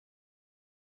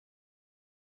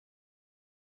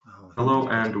Hello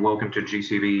and welcome to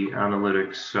GCV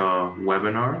Analytics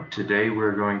webinar. Today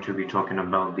we're going to be talking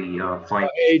about the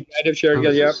Hey, Jaidev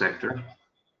Shergill, yeah. sector.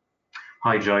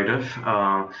 Hi, Jaidev.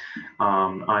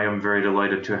 I am very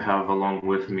delighted to have along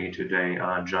with me today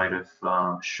Jaidev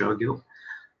Shergill,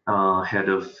 head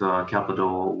of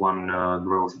Capital One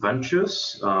Growth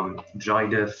Ventures.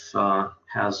 Jaidev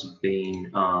has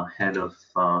been head of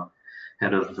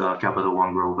Capital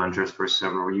One Growth Ventures for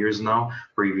several years now.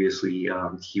 Previously,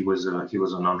 he was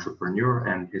an entrepreneur,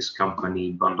 and his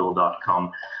company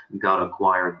Bundle.com got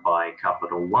acquired by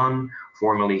Capital One.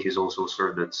 Formerly, he's also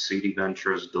served at Citi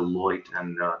Ventures, Deloitte,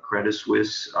 and Credit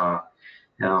Suisse.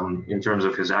 In terms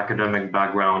of his academic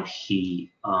background,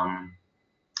 he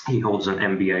holds an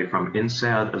MBA from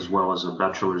INSEAD as well as a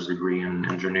bachelor's degree in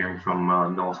engineering from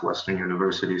Northwestern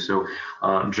University. So,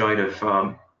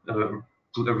 Jaidev,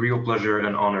 a real pleasure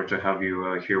and honor to have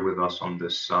you here with us on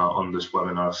this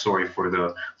webinar. Sorry for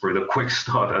the quick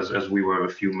start as we were a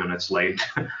few minutes late.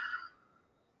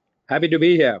 Happy to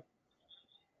be here.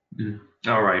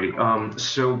 All righty.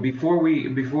 So before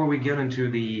we get into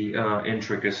the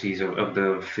intricacies of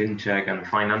the fintech and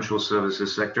financial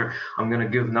services sector, I'm going to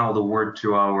give now the word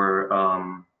to our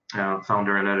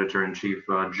founder and editor-in-chief,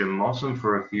 Jim Mawson,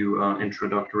 for a few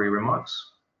introductory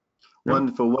remarks.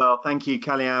 Wonderful. Well, thank you,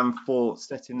 Kaloyan, for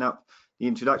setting up the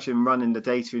introduction, running the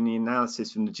data and the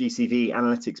analysis from the GCV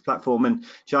analytics platform. And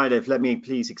Jaidev, let me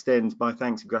please extend my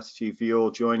thanks and gratitude for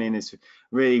your joining. It's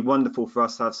really wonderful for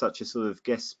us to have such a sort of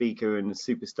guest speaker and a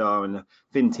superstar in the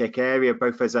fintech area,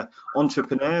 both as an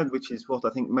entrepreneur, which is what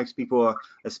I think most people are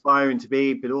aspiring to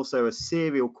be, but also a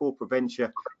serial corporate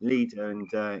venture leader. And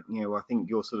I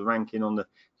think your sort of ranking on the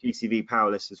GCV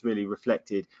Power List has really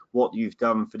reflected what you've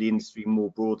done for the industry more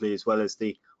broadly, as well as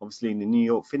obviously in the New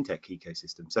York fintech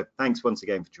ecosystem. So thanks once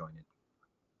again for joining.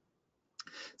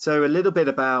 So a little bit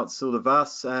about sort of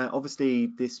us.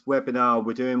 Obviously, this webinar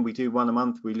we do one a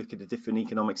month. We look at a different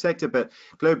economic sector, but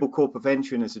Global Corporate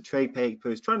Venturing as a trade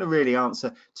paper is trying to really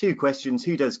answer two questions.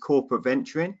 Who does corporate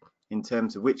venturing in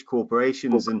terms of which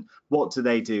corporations, and what do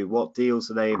they do? What deals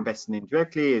are they investing in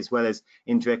directly, as well as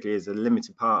indirectly as a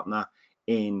limited partner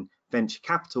in venture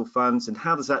capital funds, and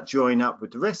how does that join up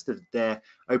with the rest of their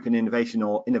open innovation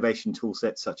or innovation tool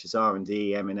sets such as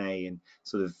R&D, M&A, and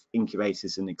sort of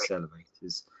incubators and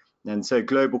accelerators? And so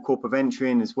Global Corporate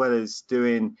Venturing, as well as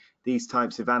doing these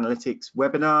types of analytics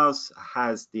webinars,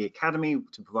 has the Academy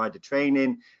to provide the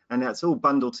training, and that's all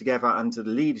bundled together under the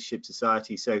Leadership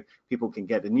Society, so people can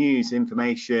get the news,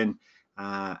 information,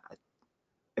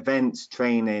 events,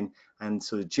 training, and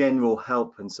sort of general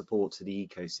help and support to the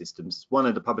ecosystems. One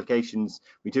of the publications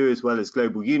we do, as well as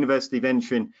Global University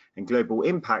Venturing and Global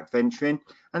Impact Venturing,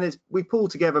 and we pull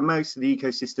together most of the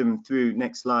ecosystem through,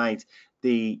 next slide,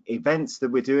 the events that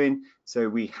we're doing. So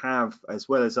we have, as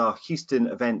well as our Houston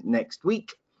event next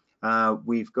week,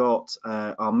 we've got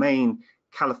our main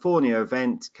California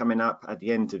event coming up at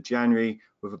the end of January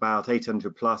with about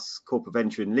 800 plus corporate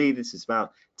venturing leaders. It's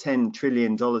about $10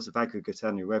 trillion of aggregate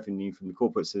annual revenue from the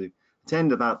corporates who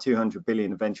attend, about 200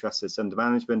 billion of venture assets under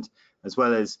management, as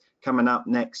well as coming up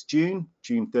next June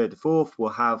 3rd to 4th, we'll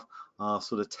have our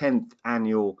sort of 10th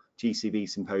annual GCV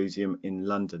symposium in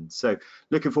London. So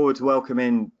looking forward to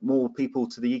welcoming more people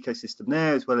to the ecosystem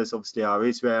there, as well as obviously our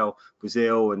Israel,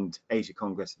 Brazil, and Asia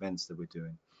Congress events that we're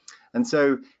doing. And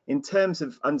so in terms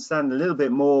of understanding a little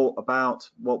bit more about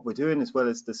what we're doing, as well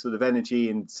as the sort of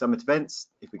energy and summit events,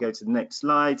 if we go to the next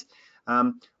slide,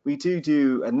 we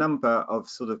do a number of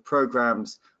sort of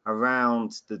programs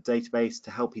around the database to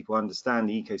help people understand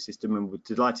the ecosystem, and we're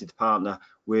delighted to partner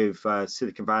with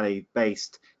Silicon Valley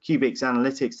based Cubics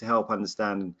Analytics to help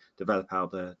understand and develop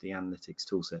out the analytics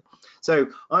toolset. So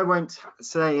I won't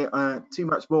say too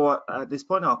much more at this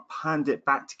point. I'll hand it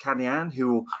back to Kaloyan,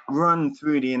 who will run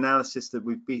through the analysis that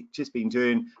we've just been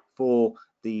doing for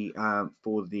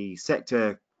the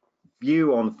sector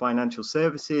view on financial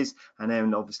services, and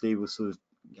then obviously we'll sort of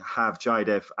have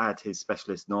Jaidev add his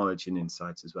specialist knowledge and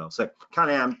insights as well. So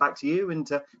Kaloyan, back to you, and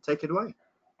take it away.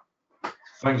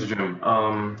 Thanks, Jim.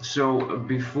 So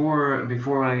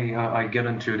before I get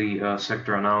into the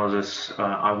sector analysis,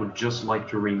 I would just like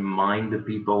to remind the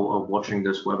people of watching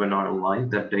this webinar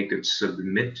live that they could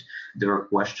submit their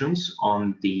questions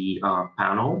on the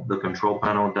panel, the control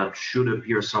panel that should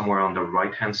appear somewhere on the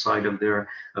right-hand side of their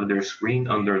screen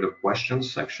under the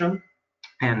questions section.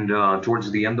 And towards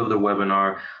the end of the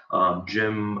webinar,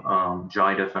 Jim,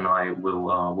 Jaidev, and I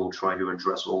will try to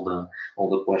address all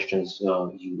the questions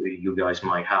you guys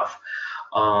might have.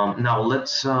 Now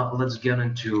let's get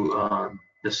into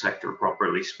the sector,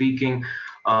 properly speaking.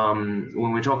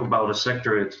 When we talk about a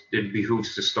sector, it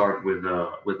behooves to start with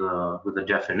a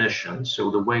definition.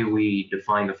 So the way we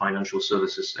define the financial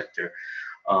services sector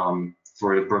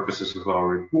for the purposes of our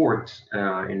report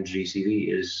in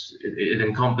GCV is it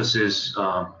encompasses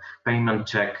payment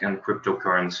tech and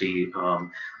cryptocurrency,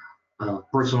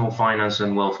 personal finance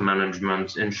and wealth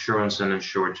management, insurance and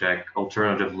insurtech,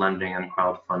 alternative lending and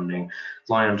crowdfunding,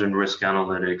 client and risk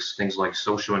analytics, things like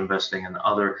social investing and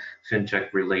other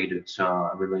fintech related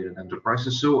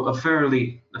enterprises. So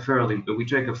we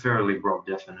take a fairly broad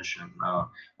definition,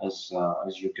 as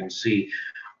you can see.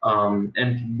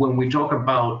 And when we talk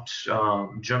about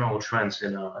general trends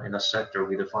in a sector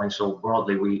we define so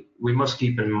broadly, we must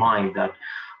keep in mind that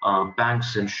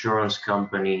banks, insurance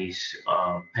companies,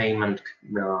 payment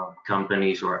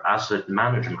companies, or asset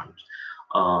management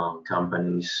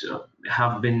companies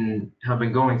have been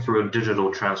going through a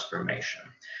digital transformation,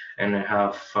 and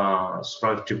have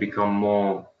started to become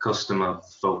more customer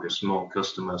focused, more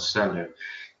customer centered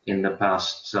in the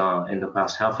past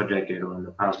half a decade or in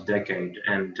the past decade,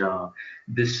 and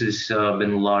this has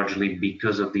been largely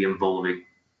because of the evolving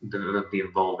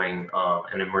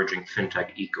and emerging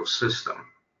fintech ecosystem.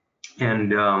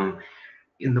 And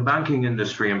in the banking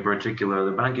industry in particular,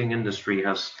 the banking industry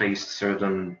has faced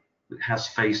and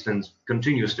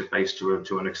continues to face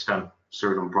to an extent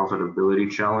certain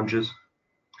profitability challenges,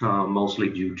 mostly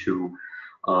due to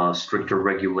stricter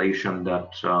regulation that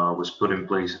was put in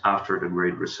place after the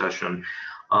Great Recession.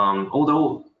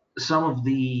 Although some of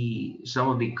the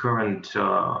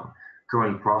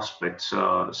current prospects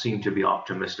seem to be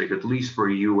optimistic, at least for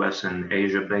U.S. and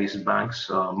Asia-based banks,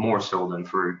 more so than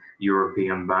for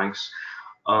European banks.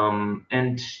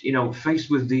 And faced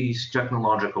with these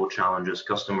technological challenges,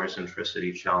 customer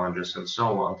centricity challenges, and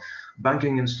so on,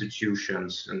 banking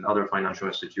institutions and other financial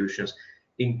institutions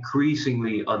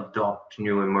increasingly adopt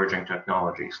new emerging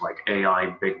technologies like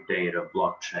AI, big data,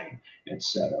 blockchain,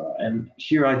 etc. And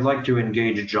here I'd like to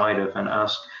engage Jaidev and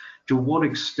ask, to what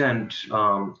extent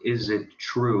is it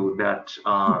true that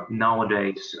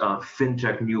nowadays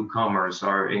fintech newcomers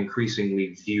are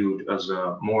increasingly viewed as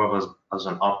as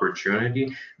an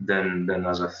opportunity than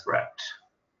as a threat?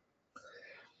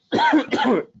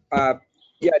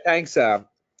 Yeah, thanks.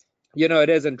 It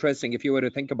is interesting if you were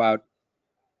to think about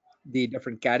the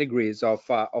different categories of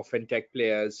fintech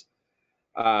players.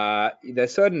 There are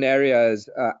certain areas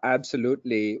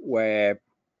absolutely where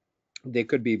they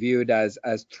could be viewed as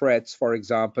threats. For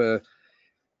example,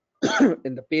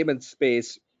 in the payment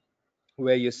space,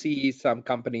 where you see some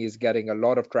companies getting a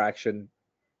lot of traction,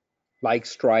 like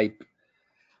Stripe,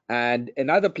 and in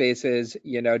other places,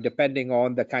 depending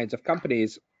on the kinds of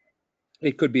companies,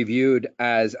 it could be viewed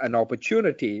as an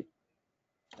opportunity.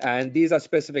 And these are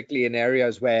specifically in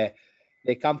areas where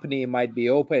the company might be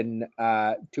open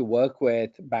to work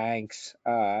with banks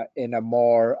in a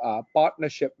more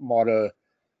partnership model,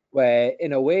 where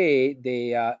in a way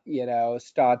they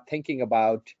start thinking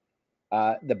about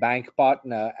the bank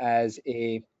partner as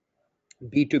a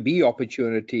B2B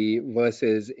opportunity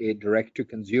versus a direct to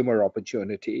consumer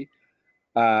opportunity.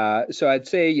 So I'd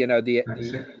say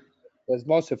there's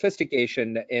more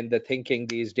sophistication in the thinking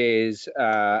these days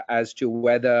as to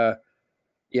whether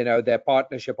they're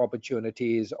partnership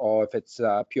opportunities or if it's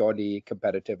purely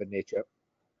competitive in nature.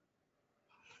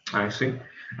 I see.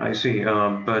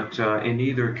 But in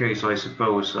either case, I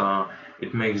suppose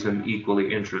it makes them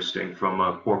equally interesting from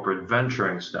a corporate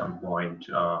venturing standpoint,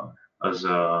 as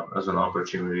an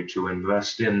opportunity to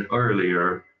invest in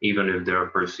earlier, even if they're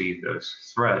perceived as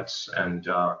threats, and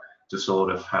to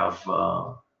sort of have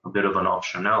a bit of an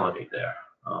optionality there,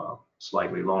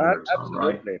 slightly longer term,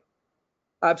 right?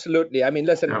 Absolutely. I mean,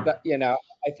 listen,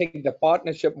 I think the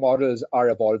partnership models are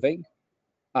evolving.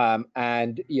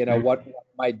 And what one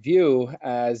might view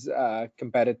as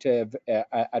competitive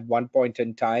at one point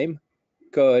in time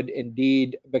could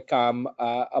indeed become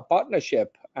a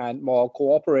partnership and more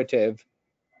cooperative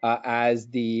as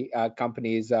the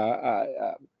company's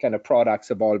kind of products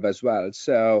evolve as well.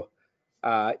 So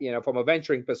from a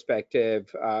venturing perspective,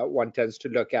 one tends to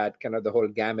look at kind of the whole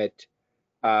gamut,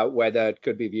 whether it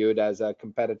could be viewed as a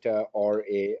competitor or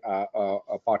a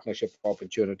partnership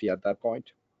opportunity at that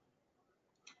point.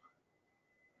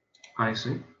 I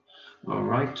see. All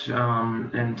right.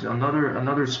 And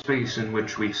another space in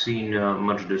which we've seen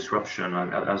much disruption,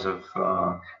 as I've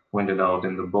pointed out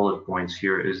in the bullet points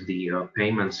here, is the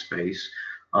payment space,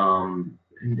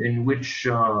 in which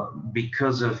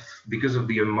because of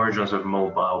the emergence of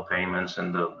mobile payments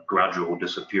and the gradual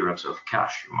disappearance of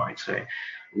cash, you might say,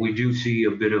 we do see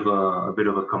a bit of a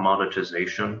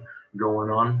commoditization going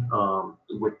on,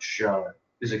 which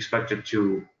is expected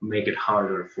to make it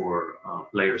harder for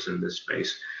players in this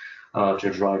space to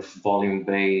drive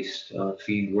volume-based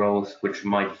fee growth, which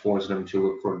might force them to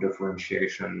look for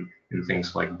differentiation in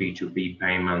things like B2B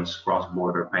payments,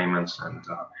 cross-border payments, and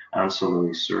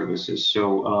ancillary services.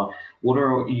 So, what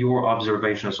are your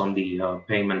observations on the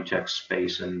payment tech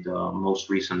space and most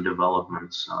recent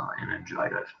developments in it,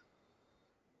 Jaidev?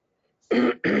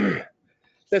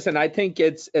 Listen, I think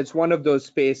it's one of those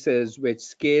spaces which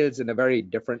scales in a very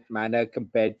different manner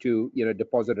compared to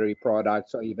depository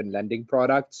products or even lending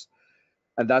products,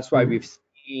 and that's why we've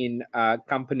seen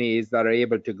companies that are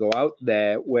able to go out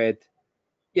there with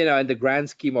in the grand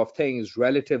scheme of things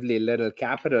relatively little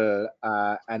capital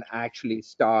and actually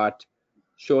start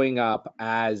showing up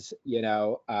as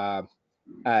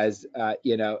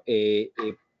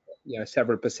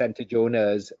several percentage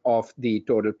owners of the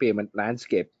total payment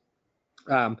landscape.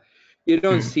 You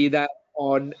don't see that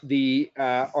on the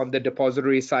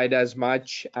depository side as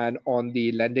much and on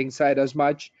the lending side as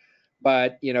much,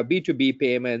 but B2B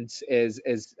payments is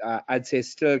I'd say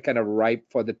still kind of ripe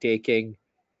for the taking.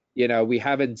 We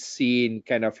haven't seen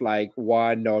kind of like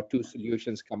one or two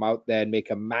solutions come out there and make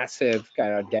a massive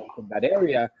kind of dent in that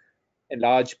area, in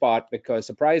large part because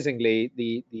surprisingly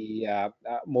the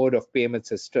mode of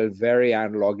payments is still very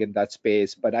analog in that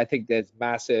space. But I think there's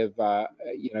massive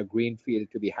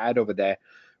greenfield to be had over there.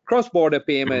 Cross-border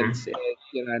payments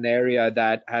is an area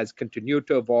that has continued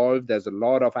to evolve. There's a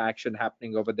lot of action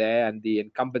happening over there, and the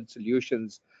incumbent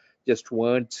solutions just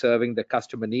weren't serving the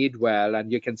customer need well.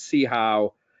 And you can see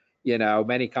how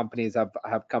many companies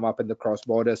have come up in the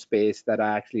cross-border space that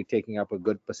are actually taking up a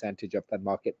good percentage of that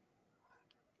market.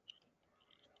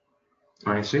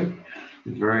 I see.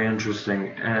 Very interesting.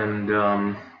 And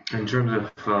in terms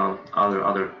of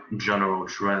other general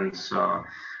trends,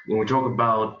 when we talk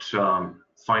about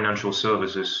financial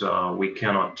services, we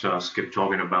cannot skip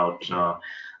talking about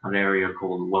an area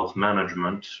called wealth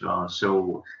management.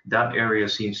 So that area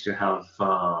seems to have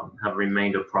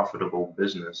remained a profitable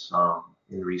business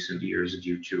in recent years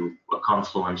due to a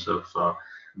confluence of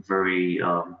very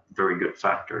good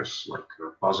factors like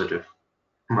positive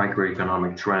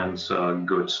microeconomic trends,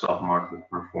 good stock market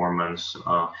performance,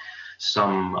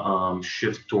 some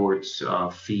shift towards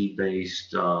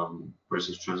fee-based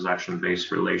versus transaction-based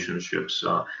relationships,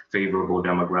 favorable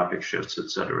demographic shifts, et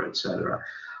cetera, et cetera.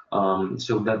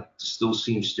 So that still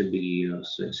seems to be a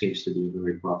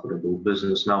very profitable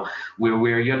business. Now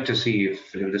we're yet to see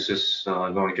if this is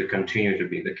going to continue to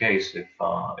be the case,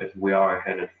 if we are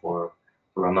headed for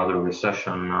another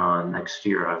recession next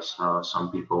year, as some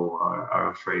people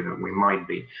are afraid that we might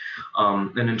be.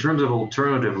 And in terms of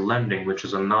alternative lending, which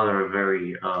is another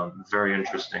very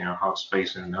interesting and hot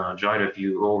space, and Jaidev,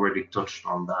 you already touched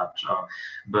on that.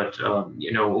 But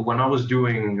when I was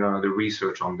doing the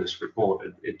research on this report,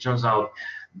 it turns out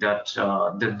that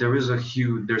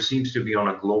there seems to be on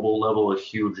a global level a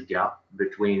huge gap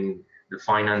between the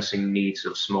financing needs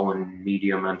of small and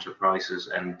medium enterprises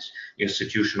and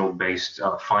institutional-based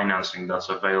financing that's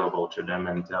available to them.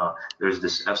 And there's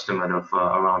this estimate of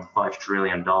around $5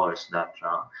 trillion that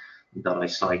I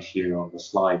cite here on the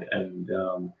slide. And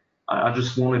I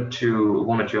just wanted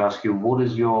to ask you, what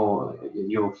is your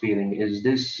feeling? Is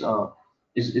this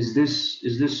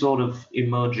sort of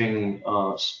emerging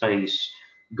space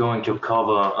going to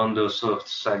cover underserved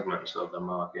segments of the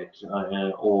market,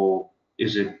 or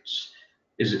is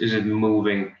it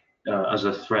moving as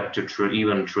a threat to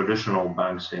even traditional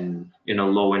banks in a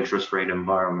low interest rate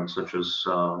environment such as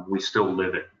we still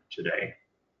live in today?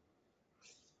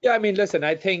 Yeah, I mean, listen,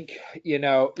 I think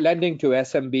lending to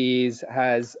SMBs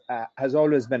has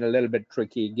always been a little bit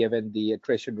tricky given the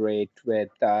attrition rate with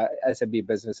SMB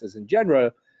businesses in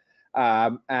general,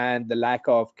 and the lack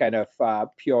of kind of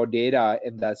pure data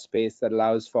in that space that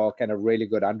allows for kind of really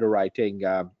good underwriting.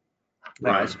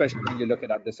 Right. Especially when you look at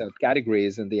underserved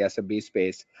categories in the SMB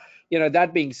space.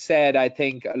 That being said, I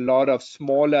think a lot of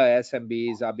smaller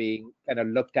SMBs are being kind of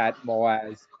looked at more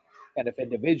as kind of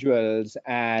individuals,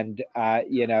 and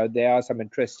there are some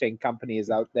interesting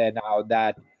companies out there now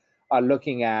that are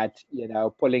looking at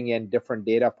pulling in different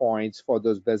data points for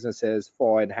those businesses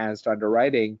for enhanced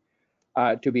underwriting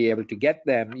to be able to get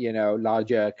them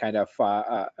larger kind of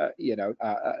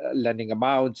lending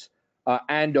amounts.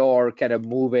 And or kind of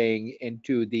moving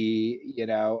into the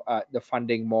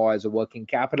funding more as a working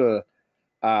capital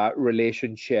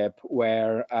relationship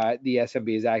where the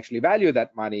SMBs actually value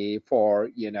that money for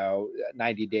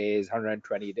 90 days,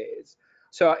 120 days.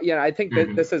 So I think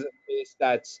that this is a space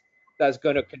that's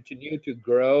going to continue to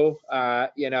grow.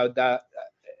 The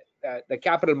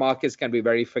capital markets can be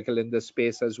very fickle in this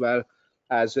space as well.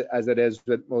 as it is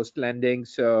with most lending.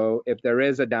 So if there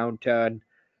is a downturn,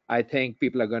 I think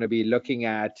people are going to be looking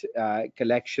at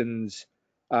collections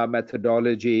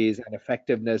methodologies and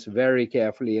effectiveness very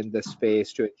carefully in this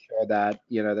space to ensure that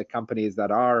the companies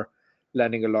that are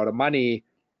lending a lot of money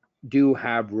do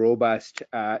have robust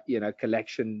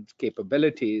collection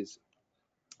capabilities,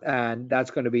 and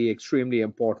that's going to be extremely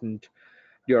important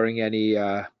during any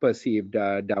perceived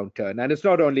downturn. And it's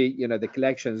not only the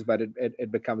collections, but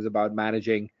it becomes about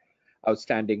managing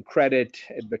outstanding credit.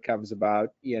 It becomes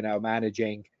about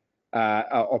managing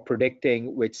or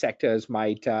predicting which sectors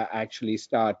might actually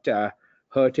start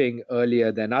hurting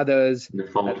earlier than others, and then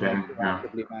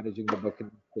proactively managing the book in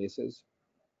cases.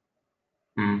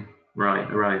 Right.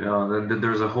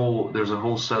 There's a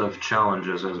whole set of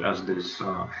challenges as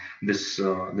this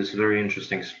very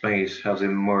interesting space has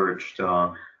emerged,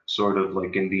 sort of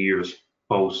like in the years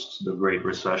post the Great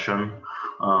Recession.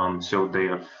 So they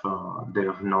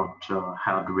have not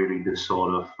had really this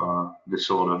sort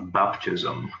of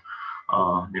baptism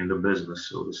in the business,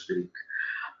 so to speak.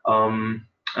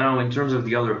 Now, in terms of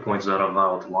the other points that I've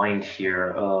outlined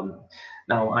here,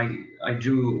 now I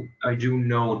do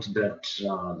note that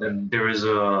there is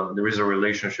a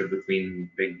relationship between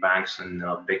big banks and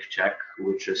big tech,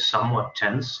 which is somewhat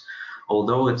tense,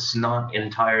 although it's not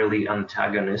entirely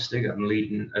antagonistic, at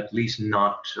least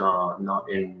not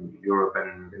in Europe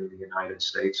and in the United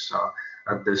States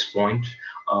at this point.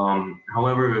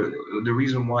 However, the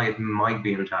reason why it might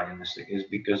be antagonistic is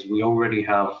because we already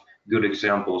have good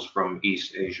examples from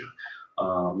East Asia,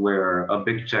 where a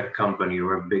big tech company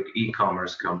or a big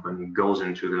e-commerce company goes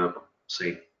into the,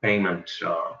 say, payment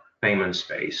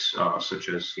space, such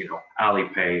as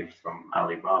Alipay from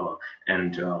Alibaba,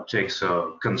 and takes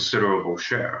a considerable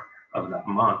share of that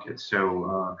market.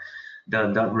 So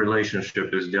that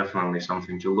relationship is definitely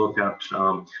something to look at.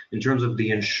 In terms of the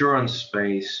insurance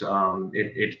space,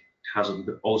 it has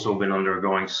also been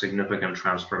undergoing significant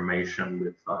transformation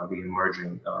with the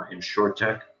emerging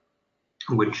insurtech,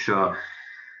 which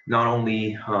not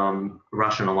only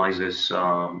rationalizes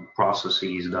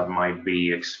processes that might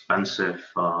be expensive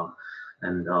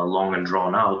and long and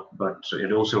drawn out, but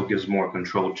it also gives more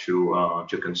control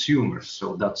to consumers.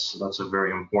 So that's a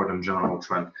very important general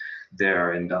trend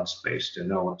there in that space to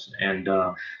note. And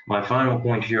my final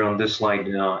point here on this slide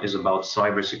is about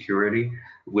cybersecurity,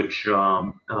 which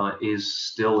is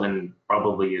still and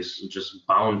probably is just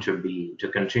bound to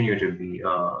continue to be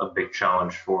a big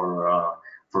challenge for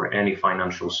any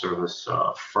financial service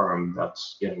firm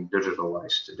that's getting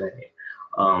digitalized today.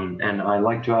 And I'd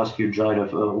like to ask you,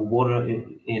 Jaidev, what are,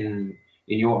 in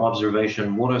your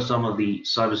observation, what are some of the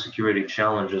cybersecurity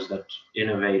challenges that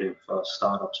innovative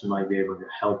startups might be able to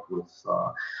help with?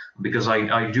 Because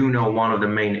I do know one of the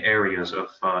main areas of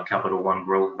Capital One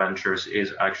Growth Ventures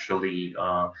is actually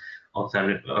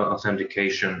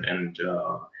authentication and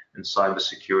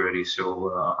cybersecurity.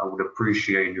 So I would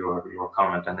appreciate your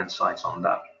comment and insights on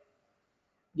that.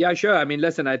 Yeah, sure. I mean,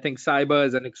 listen, I think cyber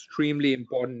is an extremely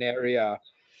important area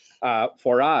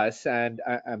for us, and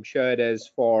I'm sure it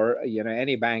is for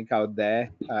any bank out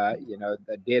there.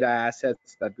 The data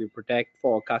assets that we protect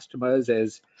for customers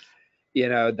is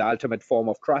the ultimate form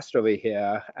of trust over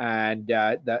here, and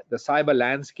the cyber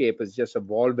landscape is just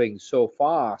evolving so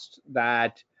fast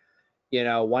that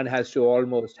one has to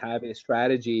almost have a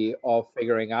strategy of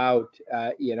figuring out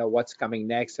what's coming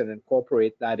next and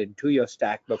incorporate that into your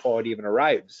stack before it even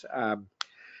arrives.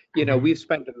 We've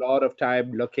spent a lot of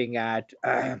time looking at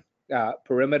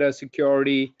perimeter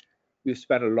security. We've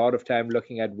spent a lot of time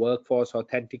looking at workforce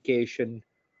authentication,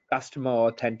 customer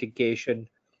authentication,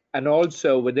 and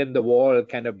also within the wall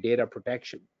kind of data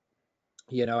protection,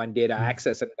 and data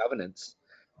access and governance.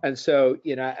 And so,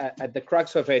 at the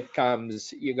crux of it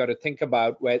comes, you got to think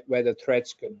about where the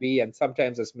threats could be, and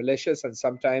sometimes it's malicious, and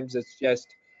sometimes it's just,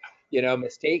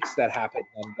 mistakes that happen.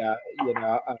 And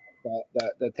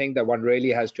the thing that one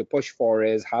really has to push for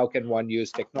is how can one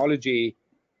use technology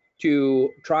to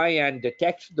try and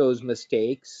detect those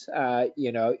mistakes,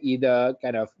 either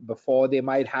kind of before they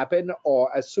might happen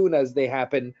or as soon as they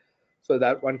happen, so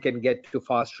that one can get to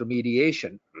fast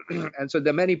remediation. And so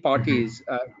there are many parties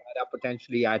that are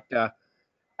potentially at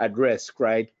risk,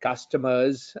 right?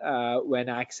 Customers, when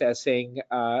accessing,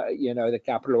 the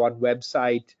Capital One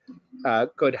website,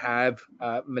 could have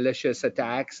malicious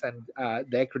attacks, and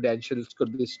their credentials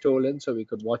could be stolen. So we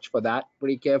could watch for that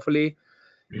pretty carefully.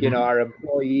 Our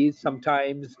employees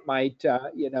sometimes might,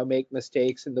 make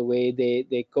mistakes in the way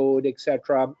they code,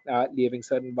 etc., leaving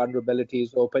certain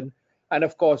vulnerabilities open. And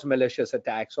of course, malicious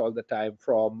attacks all the time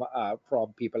from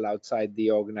people outside the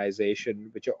organization,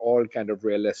 which are all kind of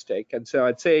realistic. And so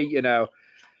I'd say,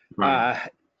 Right.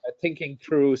 Thinking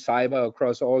through cyber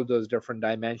across all those different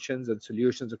dimensions and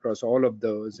solutions across all of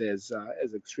those is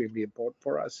extremely important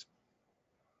for us.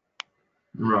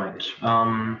 Right.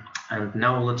 And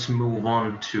now let's move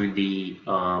on to the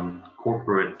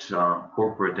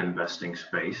corporate investing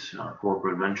space,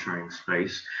 corporate venturing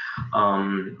space.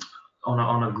 Um,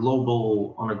 on a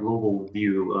global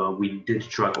view, we did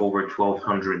track over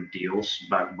 1,200 deals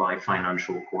backed by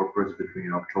financial corporates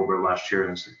between October last year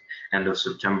and end of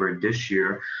September this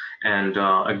year, and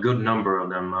a good number of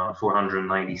them,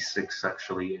 496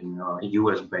 actually, in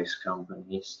U.S.-based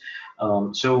companies.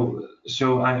 So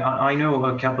I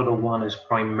know Capital One is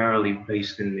primarily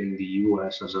based in the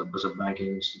U.S. as a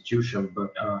banking institution,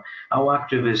 but how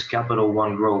active is Capital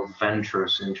One Growth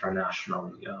Ventures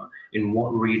internationally? In what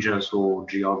regions or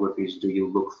geographies do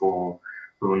you look for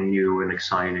new and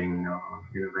exciting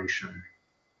innovation?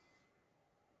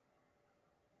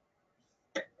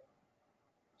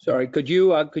 Sorry, could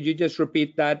you just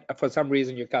repeat that? For some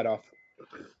reason, you cut off.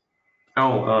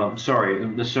 Oh,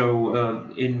 sorry. So,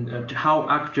 how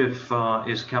active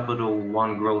is Capital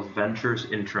One Growth Ventures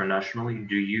internationally?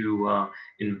 Do you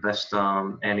invest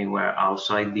anywhere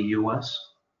outside the U.S.?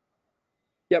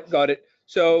 Yep, got it.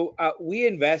 So we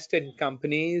invest in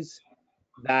companies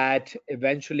that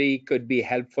eventually could be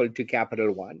helpful to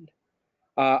Capital One.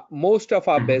 Most of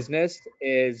our business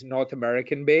is North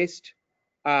American based.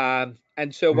 And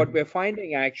so what we're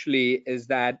finding actually is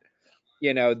that,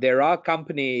 there are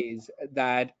companies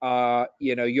that are,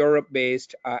 Europe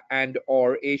based and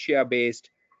or Asia based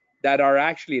that are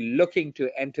actually looking to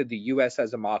enter the US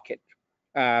as a market.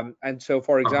 And so,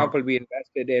 for example, we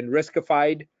invested in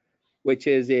Riskified, which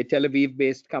is a Tel Aviv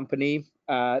based company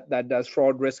that does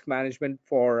fraud risk management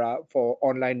for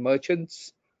online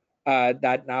merchants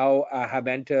that now have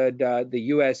entered the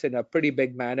US in a pretty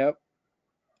big manner.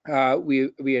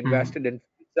 We invested in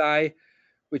Fizai,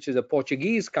 which is a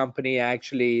Portuguese company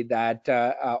actually that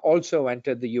also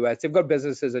entered the US. They've got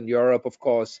businesses in Europe, of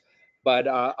course, but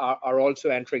are also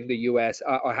entering the US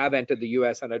or have entered the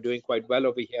US and are doing quite well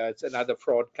over here. It's another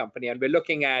fraud company, and we're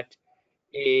looking at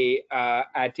a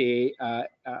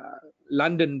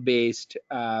London-based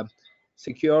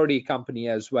security company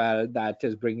as well that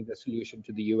is bringing the solution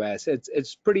to the US.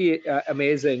 It's pretty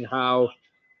amazing how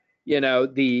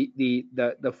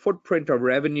the footprint of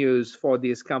revenues for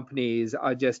these companies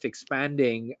are just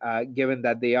expanding, given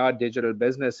that they are digital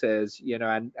businesses,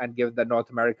 and given that North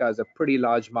America is a pretty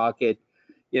large market.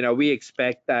 We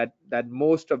expect that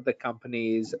most of the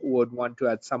companies would want to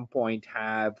at some point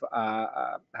have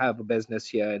a business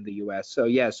here in the US. So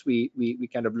yes, we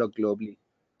kind of look globally.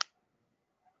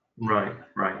 Right,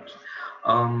 right.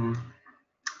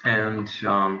 And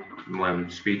when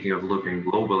speaking of looking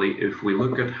globally, if we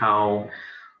look at how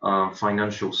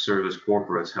financial service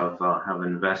corporates have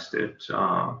invested,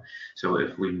 so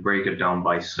if we break it down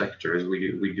by sectors,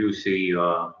 we do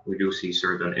see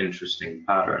certain interesting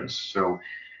patterns. So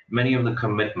many of the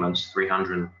commitments,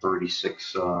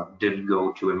 336, did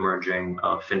go to emerging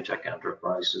fintech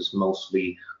enterprises,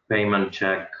 mostly payment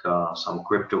tech, some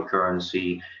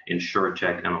cryptocurrency,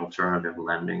 insurtech, and alternative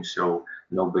lending. So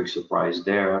no big surprise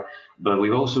there. But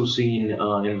we've also seen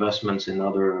investments in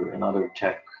other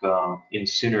tech in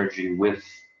synergy with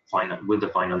the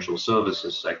financial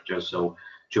services sector. So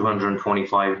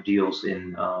 225 deals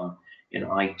in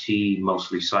IT,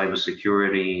 mostly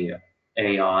cybersecurity,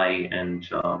 AI, and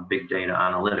big data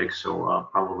analytics. So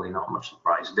probably not much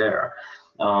surprise there.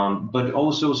 But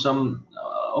also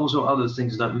also other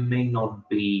things that may not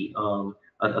be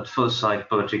at first sight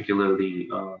particularly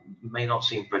may not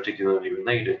seem particularly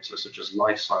related, such as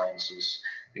life sciences,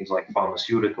 things like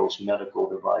pharmaceuticals, medical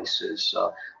devices,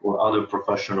 or other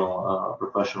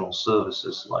professional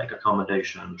services like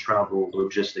accommodation, travel,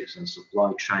 logistics, and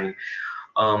supply chain.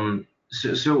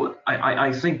 So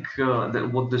I think that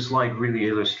what this slide really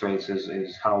illustrates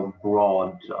is how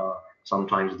broad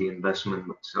sometimes the investment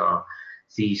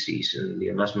theses and the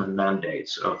investment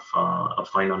mandates of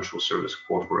financial service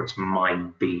corporates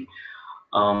might be.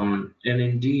 And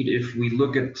indeed, if we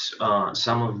look at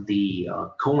some of the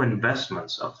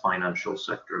co-investments of financial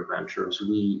sector ventures,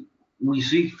 we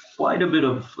see quite a bit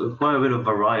of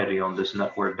variety on this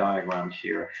network diagram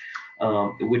here,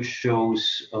 which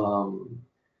shows.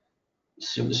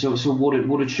 So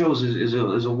what it shows is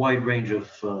a wide range of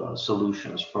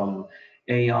solutions, from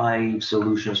AI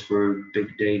solutions for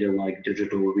big data like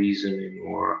digital reasoning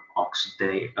or Ox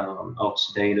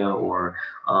data or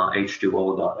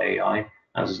H2O.ai,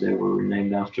 as they were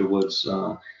named afterwards,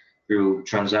 through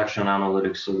transaction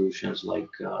analytics solutions like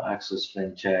Access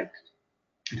FinTech.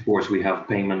 Of course, we have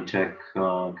payment tech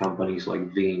companies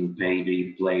like Veeam,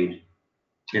 Paydi, Blade,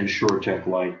 insurtech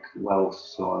like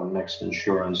Wealth or Next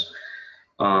Insurance,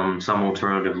 some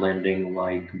alternative lending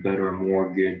like Better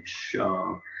Mortgage,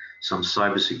 some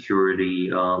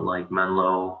cybersecurity like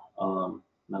Menlo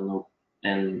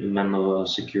and Menlo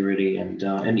Security,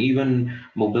 and even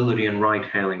mobility and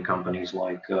ride-hailing companies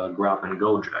like Grab and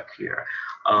Gojek here.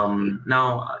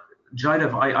 Now,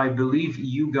 Jaidev, I believe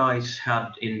you guys had,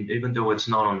 even though it's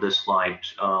not on this slide,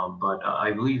 but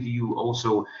I believe you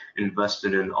also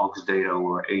invested in Oxdata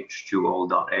or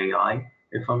H2O.ai,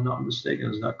 if I'm not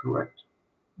mistaken. Is that correct?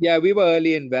 Yeah, we were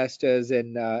early investors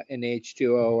in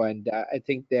H2O, and I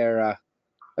think there are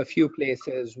a few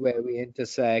places where we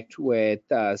intersect with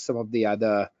some of the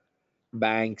other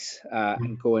banks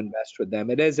and co-invest with them.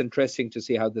 It is interesting to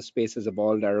see how the space has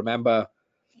evolved. I remember,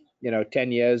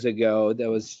 10 years ago,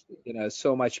 there was,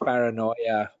 so much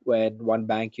paranoia when one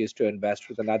bank used to invest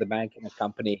with another bank in a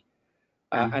company.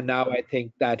 And now I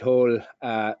think that whole,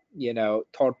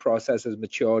 thought process has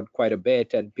matured quite a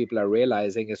bit, and people are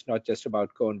realizing it's not just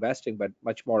about co-investing, but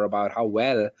much more about how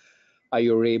well are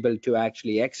you able to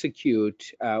actually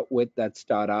execute with that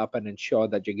startup and ensure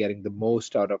that you're getting the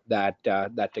most out of that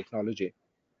technology.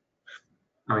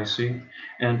 I see.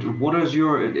 And what is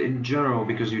your, in general,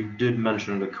 because you did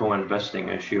mention the co-investing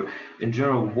issue, in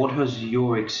general, what has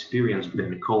your experience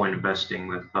been co-investing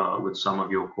with some of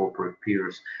your corporate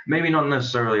peers? Maybe not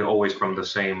necessarily always from the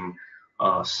same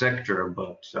sector,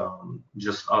 but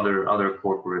just other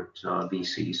corporate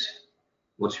VCs.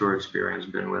 What's your experience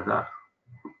been with that?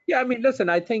 Yeah, I mean, listen,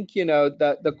 I think,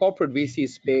 the corporate VC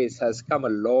space has come a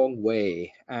long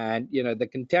way. And, the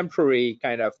contemporary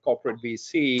kind of corporate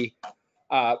VC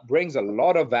brings a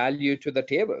lot of value to the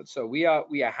table. So we are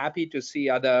happy to see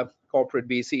other corporate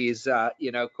VCs,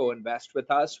 co-invest with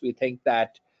us. We think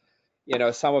that,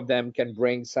 some of them can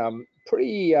bring some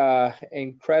pretty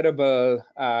incredible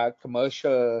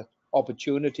commercial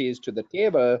opportunities to the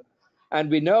table. And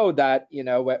we know that,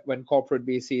 when corporate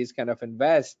VCs kind of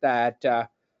invest, that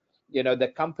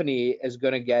the company is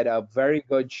going to get a very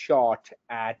good shot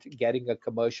at getting a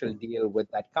commercial deal with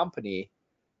that company.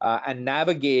 And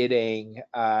navigating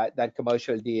that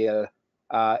commercial deal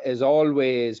is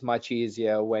always much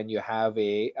easier when you have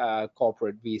a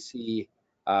corporate VC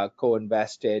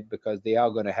co-invested, because they are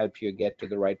going to help you get to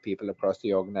the right people across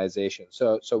the organization.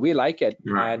 So we like it.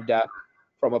 Right. And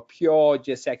from a pure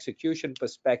just execution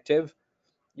perspective,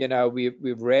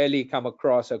 we've rarely come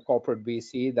across a corporate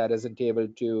VC that isn't able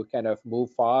to kind of move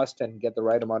fast and get the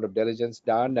right amount of diligence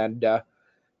done and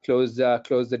close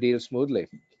the deal smoothly.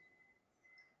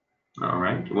 All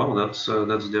right. Well, that's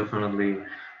definitely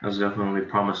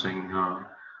promising.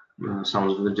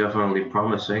 Sounds definitely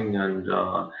promising, and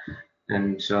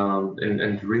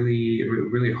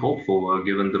really hopeful,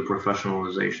 given the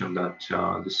professionalization that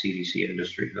the CDC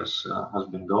industry has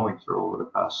been going through over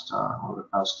the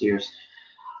past years.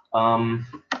 Um,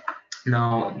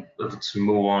 Now let's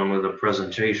move on with the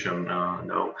presentation.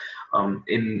 No,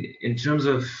 in terms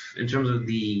of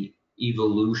the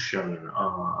evolution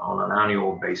on an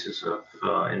annual basis of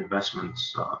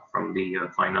investments from the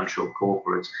financial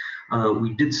corporates,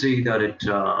 we did see that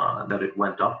it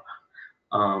went up.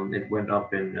 It went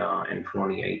up in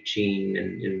 2018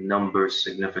 in numbers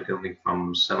significantly,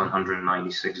 from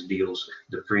 796 deals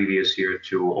the previous year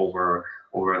to over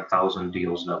 1,000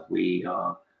 deals that we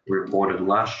reported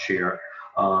last year.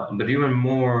 But even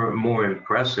more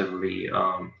impressively,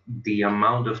 the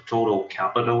amount of total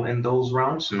capital in those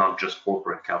rounds, not just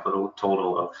corporate capital,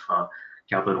 total of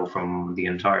capital from the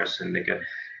entire syndicate,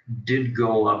 did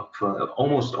go up,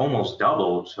 almost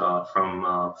doubled,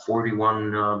 from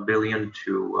 41 billion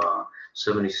to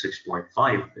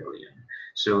 76.5 billion.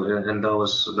 So, and that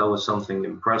was something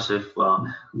impressive,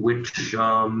 which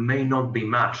may not be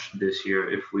matched this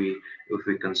year if we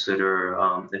consider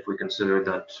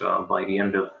that by the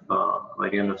end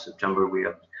of September we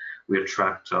had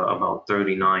tracked about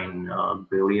 39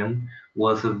 billion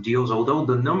worth of deals. Although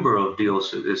the number of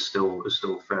deals is still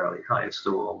fairly high, it's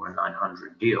still over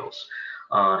 900 deals,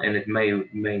 and it may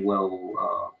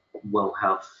well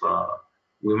have.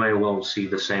 We may well see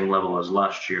the same level as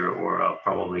last year, or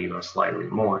probably even slightly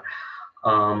more.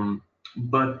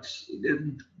 But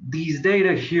these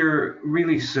data here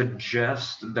really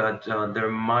suggest that there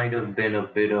might have been a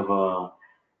bit of a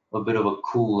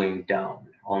cooling down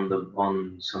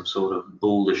on some sort of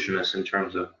bullishness in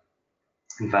terms of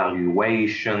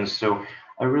valuations. So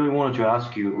I really wanted to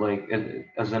ask you, like,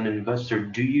 as an investor,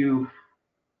 do you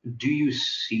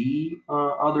see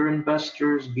other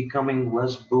investors becoming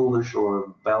less bullish,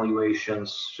 or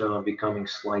valuations becoming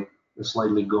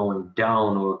slightly going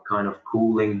down, or kind of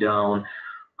cooling down?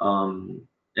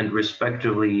 And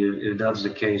respectively, if that's the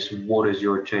case, what is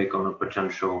your take on a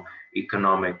potential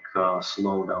economic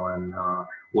slowdown, and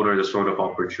what are the sort of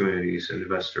opportunities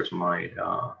investors might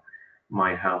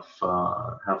have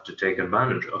to take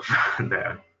advantage of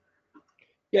there?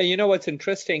 Yeah, you know what's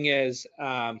interesting is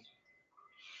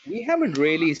we haven't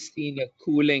really seen a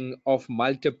cooling of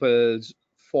multiples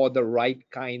for the right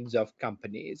kinds of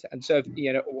companies. And so,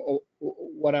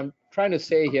 what I'm trying to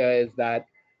say here is that,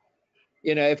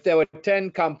 if there were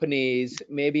 10 companies,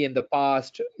 maybe in the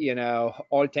past,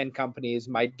 all 10 companies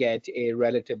might get a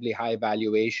relatively high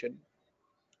valuation.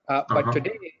 But Uh-huh.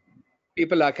 today,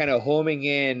 people are kind of homing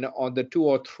in on the two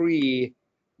or three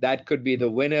that could be the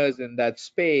winners in that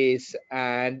space,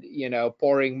 and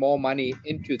pouring more money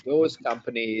into those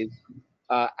companies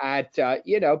at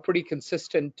pretty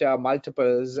consistent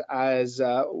multiples, as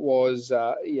was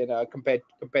compared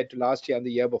to last year and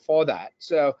the year before that.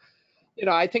 So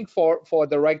I think for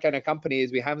the right kind of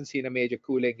companies, we haven't seen a major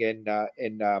cooling in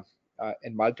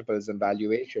multiples and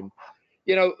valuation.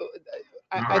 You know,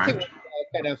 All I think right. one of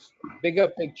the kind of bigger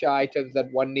picture items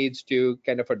that one needs to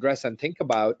kind of address and think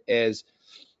about is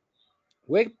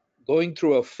we're going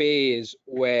through a phase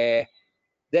where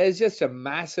there's just a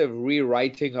massive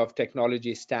rewriting of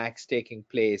technology stacks taking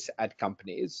place at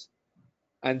companies.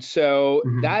 And so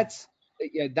Mhm.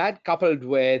 that coupled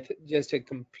with just a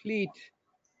complete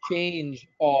change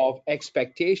of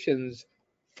expectations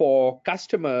for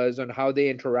customers on how they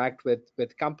interact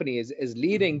with companies is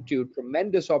leading to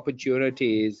tremendous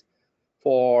opportunities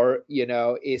for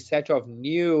a set of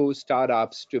new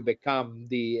startups to become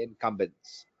the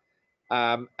incumbents.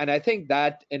 And I think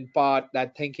that in part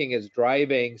that thinking is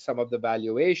driving some of the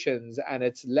valuations, and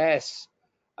it's less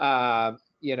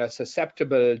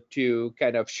susceptible to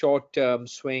kind of short-term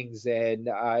swings in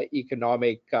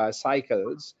economic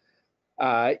cycles.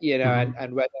 Mhm.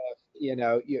 And whether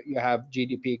you have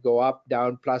GDP go up,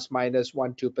 down, plus minus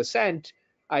 1-2%.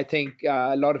 I think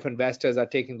a lot of investors are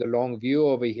taking the long view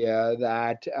over here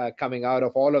that coming out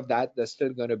of all of that, there's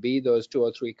still going to be those two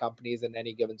or three companies in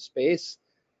any given space,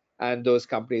 and those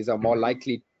companies are more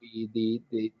likely to be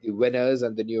the winners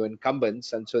and the new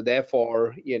incumbents. And so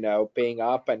therefore, paying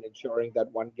up and ensuring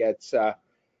that one gets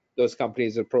those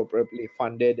companies appropriately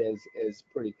funded is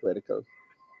pretty critical.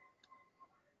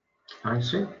 I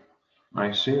see.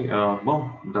 I see.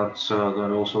 Well,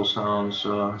 that also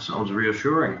sounds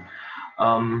reassuring.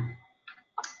 Um,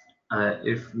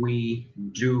 if we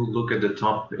do look at the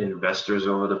top investors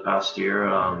over the past year,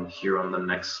 here on the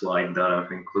next slide that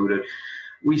I've included,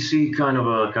 we see kind of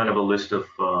a list of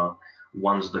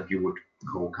ones that you would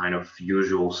call kind of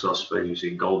usual suspects. You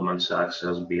see Goldman Sachs,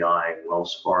 SBI,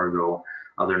 Wells Fargo,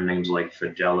 other names like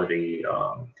Fidelity,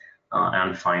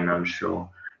 and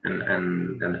Financial,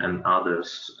 and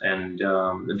others. And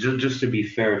just to be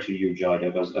fair to you,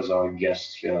 Jaidev, as our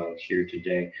guest here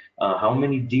today, how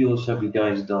many deals have you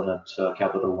guys done at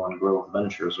Capital One Growth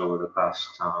Ventures over the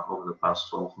past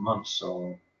 12 months?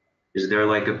 So is there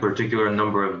like a particular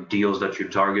number of deals that you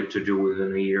target to do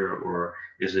within a year, or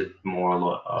is it more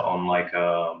on like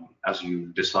as you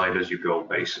decide as you go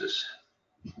basis?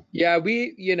 Yeah,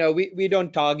 we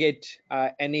don't target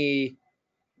any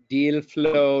deal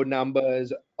flow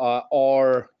numbers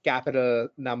or capital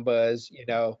numbers.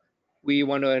 We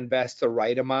want to invest the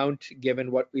right amount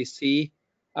given what we see.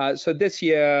 So this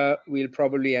year we'll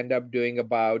probably end up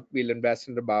we'll invest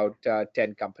in about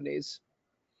 10 companies.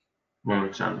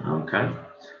 110. Okay.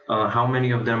 How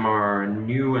many of them are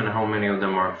new and how many of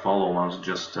them are follow-ons?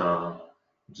 Just All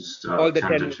the 10,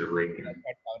 tentatively. not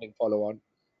counting follow on.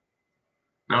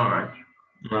 All right.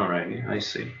 All right. I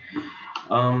see.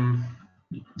 Um,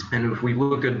 And if we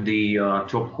look at the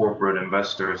top corporate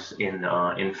investors in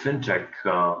fintech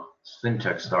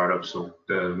startups, so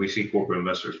we see corporate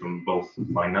investors from both the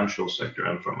financial sector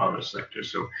and from other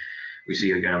sectors. So we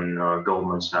see again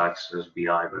Goldman Sachs,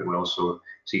 SBI, but we also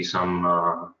see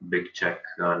some big tech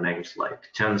names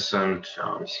like Tencent.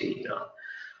 We see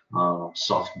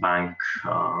SoftBank,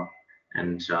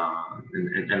 and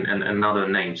other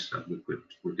names that we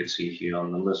could see here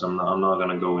on the list. I'm not going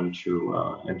to go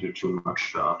into too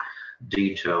much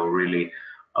detail really.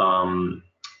 Um,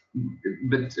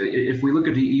 but if we look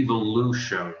at the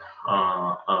evolution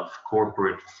of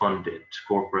corporate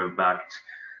backed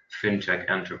fintech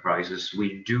enterprises,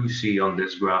 we do see on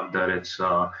this graph that it's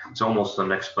almost an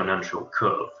exponential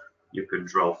curve. You could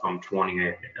draw from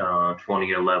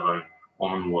 2011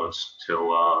 onwards till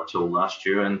last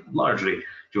year, and largely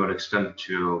to an extent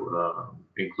to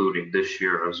including this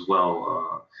year as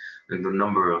well. And the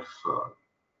number of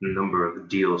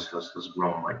deals has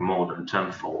grown like more than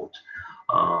tenfold.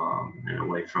 in a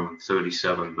way from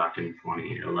 37 back in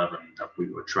 2011 that we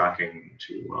were tracking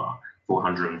to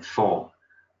 404.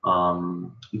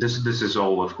 This is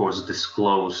all, of course,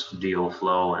 disclosed deal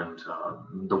flow, and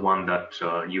the one that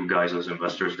you guys as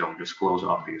investors don't disclose.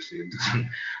 Obviously, it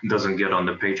doesn't get on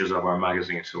the pages of our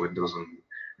magazine, so it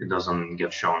doesn't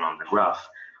get shown on the graph.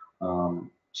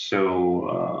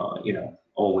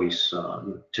 Always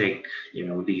take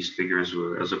these figures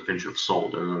as a pinch of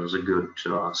salt and as a good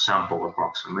sample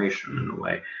approximation in a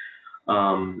way.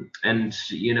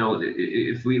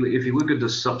 If you look at the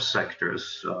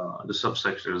subsectors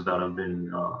that have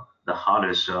been the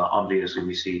hottest, obviously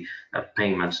we see that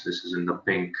payments. This is in the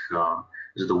pink.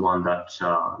 Is the one that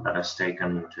has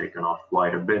taken off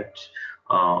quite a bit.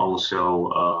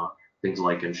 Also, things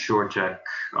like insurtech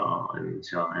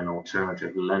and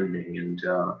alternative lending. And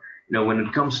when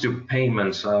it comes to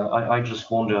payments, I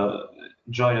just wonder,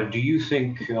 Jaidev, do you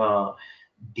think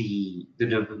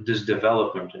this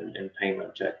development in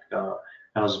payment tech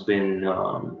has been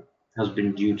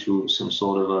due to some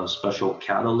sort of a special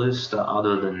catalyst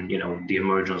other than the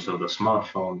emergence of the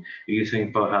smartphone? Do you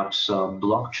think perhaps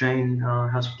blockchain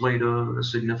has played a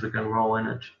significant role in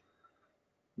it?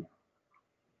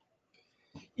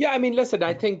 Yeah, I mean, listen,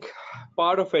 I think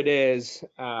part of it is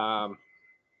there's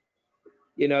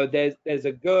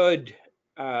a good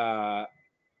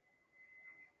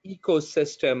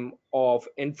ecosystem of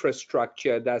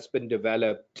infrastructure that's been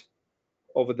developed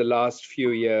over the last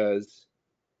few years,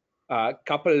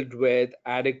 coupled with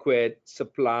adequate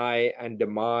supply and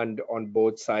demand on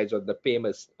both sides of the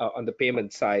payments on the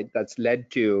payment side, that's led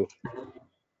to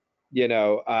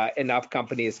enough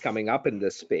companies coming up in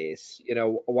this space.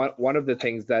 One of the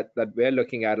things that we're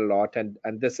looking at a lot, and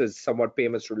this is somewhat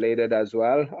payments related as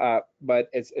well, but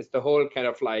it's the whole kind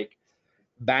of like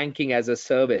banking as a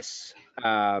service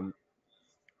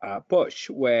push,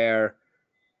 where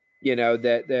there are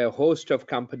a host of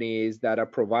companies that are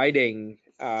providing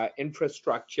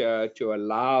infrastructure to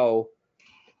allow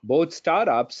both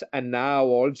startups and now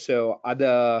also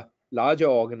other larger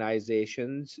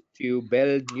organizations to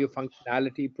build new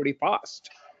functionality pretty fast.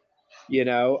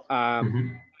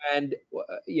 And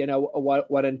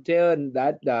what in turn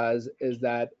that does is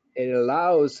that it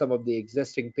allows some of the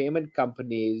existing payment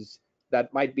companies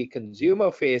that might be consumer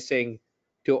facing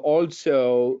to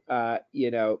also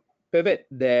pivot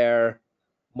their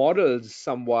models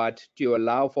somewhat to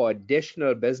allow for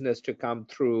additional business to come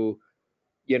through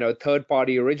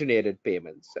third-party originated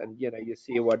payments. And you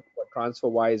see what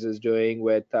TransferWise is doing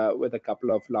with a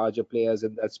couple of larger players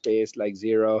in that space like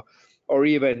Zero, or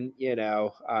even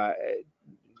to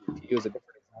use a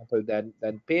different example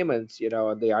than payments,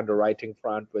 on the underwriting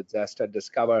front with Zesta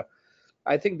Discover.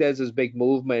 I think there's this big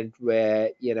movement where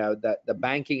the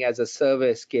banking as a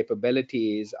service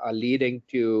capabilities are leading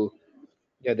to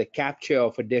the capture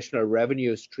of additional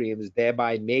revenue streams,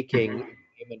 thereby making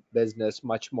payment business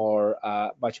much more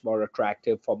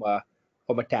attractive from a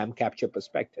TAM capture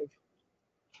perspective.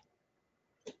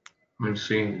 I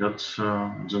see. That's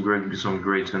some great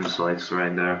insights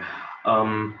right there.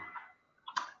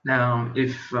 Now,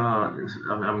 if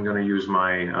I'm going to use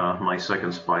my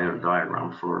second spider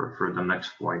diagram for the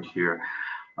next point here,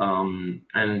 and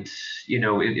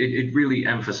it really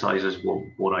emphasizes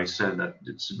what I said, that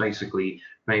it's basically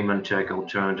payment tech,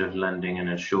 alternative lending, and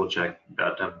insurtech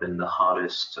that have been the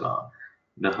hottest sort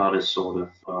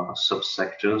of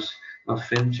subsectors of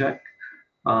fintech.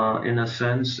 In a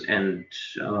sense, and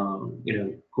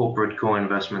corporate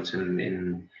co-investments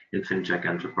in fintech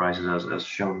enterprises, as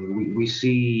shown. We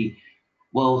see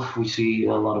a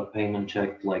lot of payment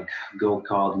tech like Go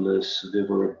Cardless,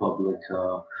 Viva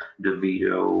Republica,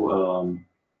 DeVito,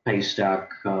 Paystack,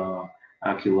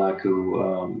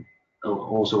 Akulaku,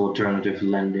 also alternative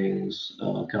lendings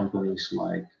companies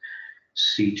like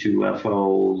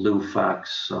C2FO,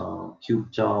 Lufax,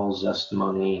 Cubetal, Zest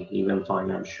Money, even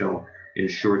financial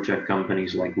insurtech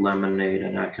companies like Lemonade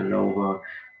and Acanova,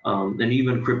 and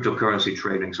even cryptocurrency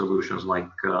trading solutions like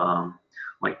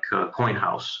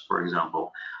CoinHouse, for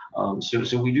example.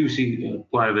 So we do see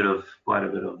quite a bit of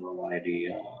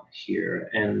variety here,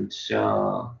 and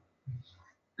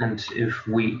if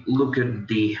we look at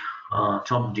the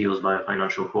top deals by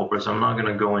financial corporates, I'm not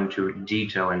going to go into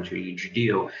detail into each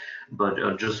deal, but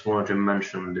just wanted to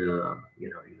mention the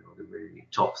very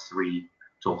top three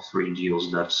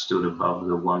deals that stood above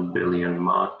the 1 billion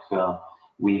mark.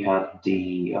 We had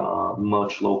the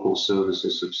Merch Local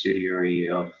Services subsidiary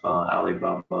of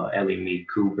Alibaba, Elimi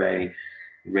Kubei,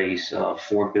 raise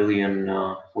 $4 billion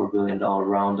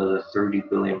round at a $30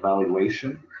 billion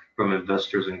valuation from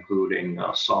investors including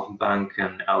SoftBank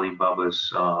and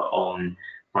Alibaba's own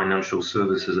financial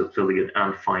services affiliate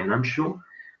and financial.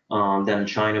 Then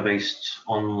China-based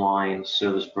online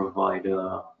service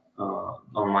provider,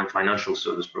 online financial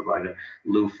service provider,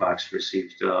 Lufax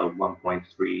received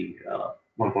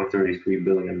 $1.33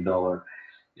 billion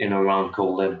in a round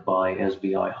co-led by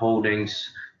SBI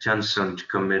Holdings. Tencent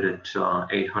committed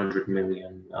 $800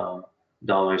 million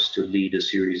to lead a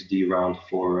Series D round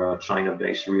for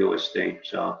China-based real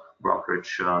estate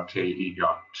brokerage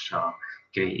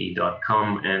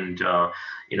KE.com, and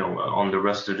on the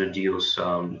rest of the deals,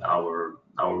 our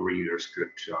readers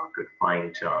could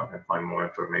find more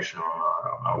information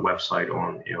on our website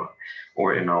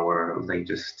or in our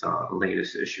latest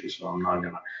issues. So I'm not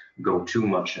gonna go too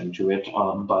much into it,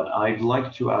 but I'd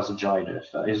like to ask Jaidev,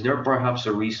 is there perhaps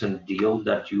a recent deal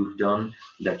that you've done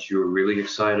that you're really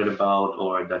excited about,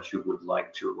 or that you would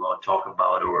like to talk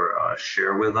about or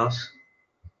share with us?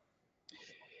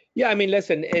 Yeah, I mean,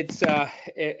 listen, it's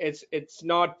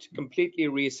not completely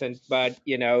recent, but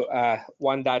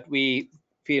one that we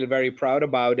feel very proud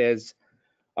about is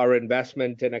our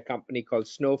investment in a company called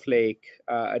Snowflake,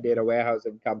 a data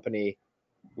warehousing company,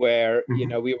 where we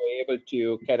were able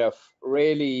to kind of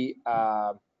really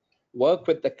work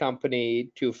with the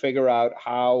company to figure out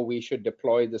how we should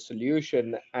deploy the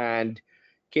solution, and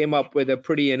came up with a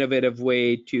pretty innovative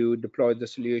way to deploy the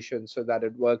solution so that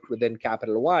it worked within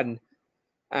Capital One.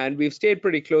 And we've stayed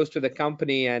pretty close to the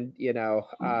company, and we've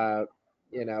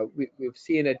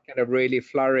seen it kind of really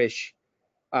flourish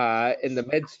in the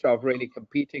midst of really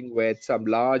competing with some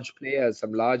large players,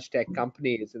 some large tech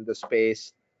companies in the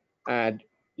space. And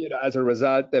as a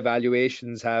result, the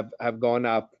valuations have gone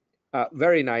up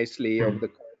very nicely over the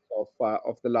course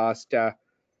of the last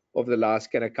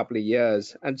kind of couple of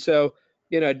years. And so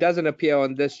it doesn't appear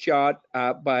on this chart,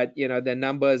 but the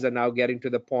numbers are now getting to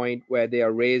the point where they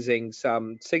are raising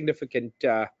some significant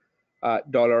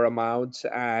dollar amounts,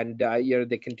 and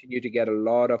they continue to get a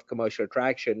lot of commercial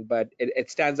traction. But it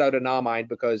stands out in our mind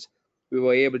because we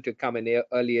were able to come in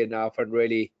early enough and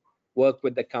really work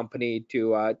with the company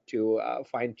to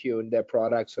fine tune their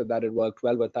product so that it worked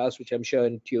well with us, which I'm sure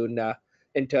in turn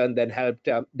then helped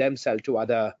them sell to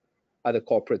other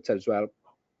corporates as well.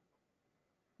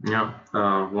 Yeah,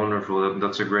 wonderful.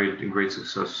 That's a great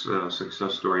success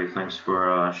story. Thanks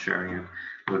for sharing it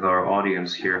with our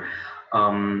audience here.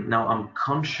 Now I'm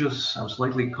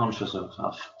slightly conscious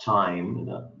of time,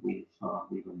 that we've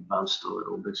advanced a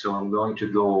little bit, so I'm going to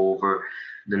go over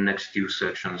the next few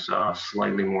sections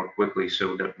slightly more quickly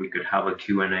so that we could have a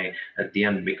Q&A at the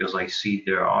end, because I see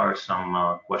there are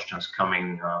some questions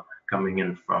coming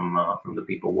in from the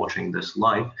people watching this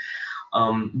live.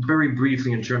 Very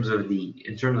briefly, in terms of the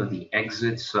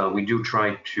exits, we do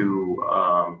try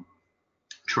to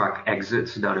track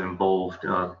exits that involve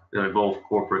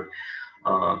corporate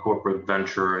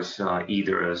ventures,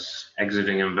 either as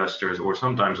exiting investors or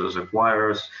sometimes as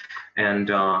acquirers. And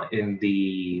in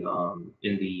the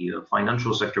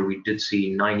financial sector, we did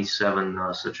see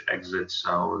 97 such exits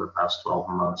over the past 12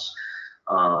 months.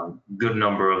 Good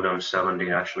number of them,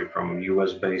 70 actually, from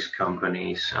US-based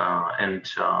companies, and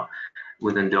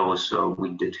within those, we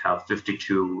did have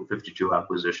 52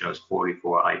 acquisitions,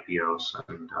 44 IPOs,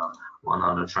 and one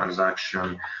other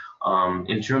transaction.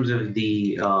 In terms of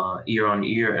the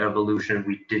year-on-year evolution,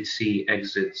 we did see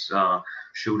exits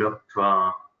shoot up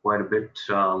quite a bit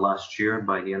last year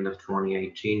by the end of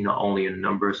 2018, not only in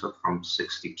numbers up from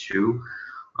 62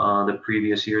 the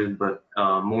previous years, but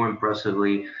more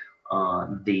impressively,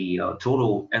 the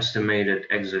total estimated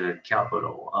exited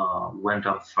capital went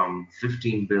up from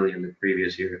 15 billion the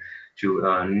previous year to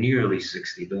nearly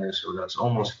 60 billion. So that's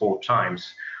almost 4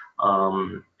 times.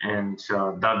 And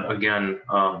that again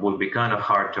would be kind of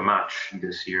hard to match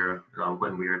this year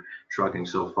when we're tracking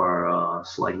so far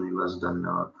slightly less than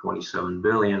 27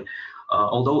 billion.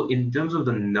 Although in terms of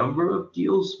the number of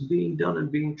deals being done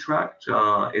and being tracked,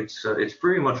 it's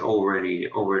pretty much already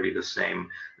the same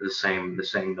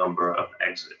number of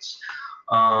exits.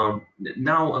 Now,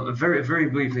 very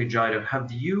briefly, Jaidev,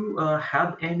 have you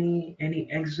had any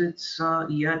exits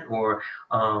yet, or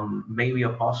maybe a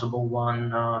possible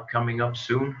one coming up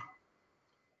soon?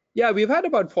 Yeah, we've had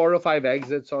about 4 or 5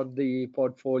 exits on the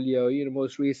portfolio.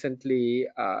 Most recently,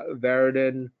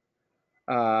 Veridon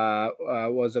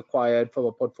was acquired from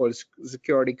a portfolio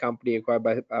security company acquired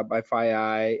by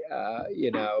FireEye.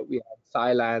 We had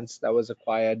Cylance that was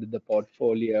acquired in the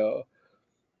portfolio.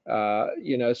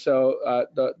 So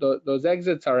those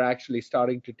exits are actually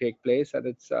starting to take place, and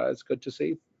it's good to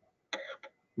see.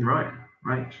 Right.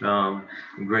 Great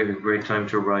time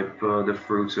to ripe the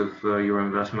fruits of your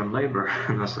investment labor,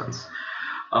 in a sense.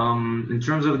 In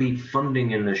terms of the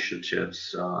funding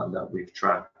initiatives that we've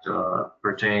tracked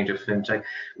pertaining to fintech,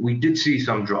 we did see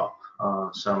some drop,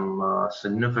 some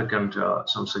significant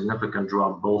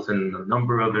drop, both in the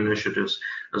number of initiatives,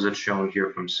 as it's shown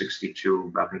here, from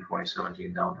 62 back in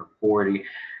 2017 down to 40,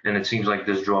 and it seems like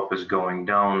this drop is going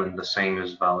down, and the same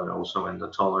is valid also in the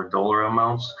taller dollar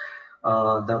amounts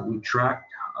that we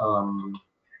tracked.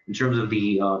 In terms of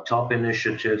the top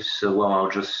initiatives, well, I'll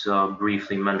just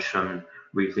briefly mention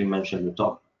the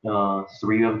top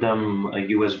three of them. A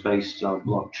US-based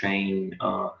blockchain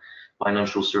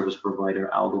financial service provider,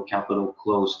 Algo Capital,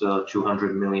 closed a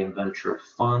 200 million venture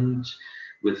fund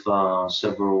with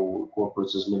several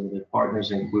corporates as limited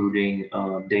partners, including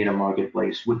data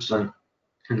marketplace Whitson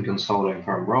and consulting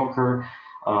firm Broker.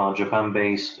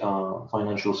 Japan-based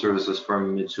financial services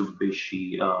firm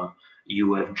Mitsubishi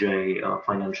UFJ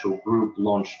Financial Group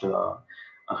launched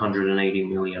 180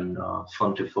 million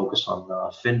fund to focus on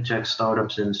fintech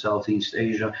startups in Southeast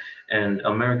Asia, and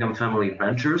American Family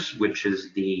Ventures, which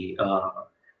is the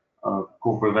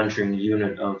corporate venturing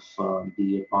unit of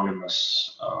the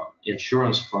eponymous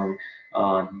insurance firm,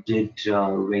 did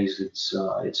raise its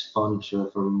fund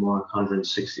from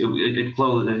 160.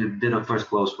 It did a first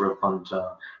close for a fund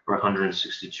for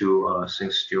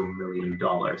 162 million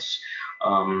dollars.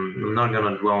 I'm not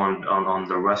going to dwell on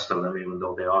the rest of them, even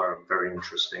though they are very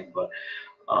interesting. But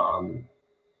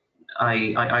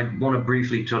I want to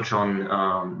briefly touch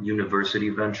on university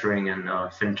venturing and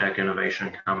fintech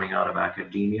innovation coming out of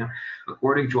academia.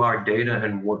 According to our data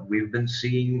and what we've been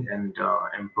seeing and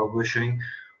publishing,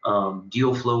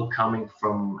 deal flow coming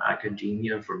from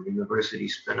academia, from university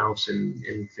spinouts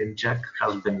in fintech,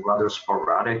 has been rather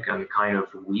sporadic and kind of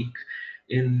weak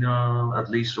in at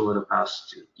least over the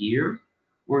past year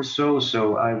or so.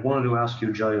 So I wanted to ask you,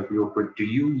 Jaidev, real quick, do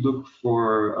you look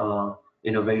for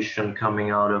innovation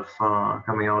coming out of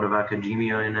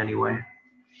academia in any way?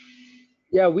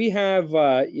 Yeah, we have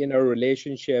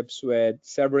relationships with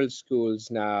several schools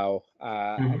now,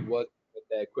 and work with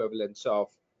the equivalents of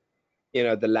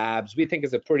the labs. We think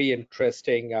is a pretty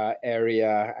interesting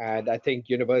area, and I think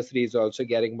universities are also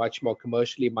getting much more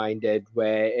commercially minded,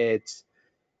 where it's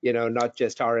not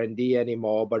just R&D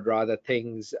anymore, but rather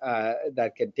things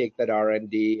that can take that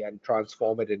R&D and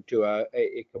transform it into a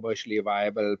commercially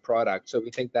viable product. So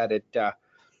we think that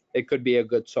it could be a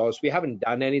good source. We haven't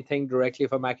done anything directly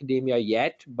from academia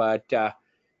yet, but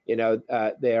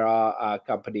there are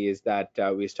companies that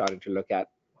we're starting to look at.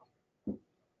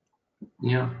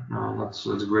 Yeah, that's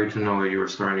great to know that you're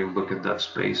starting to look at that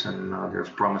space, and there's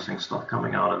promising stuff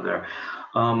coming out of there.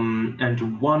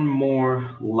 And one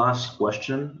more last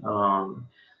question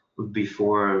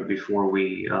before I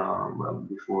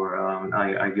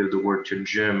give the word to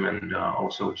Jim, and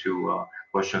also to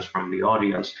questions from the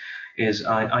audience, is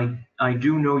I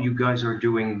do know you guys are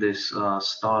doing this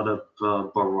startup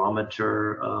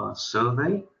barometer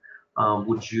survey.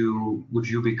 Would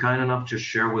you be kind enough to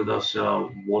share with us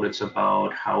what it's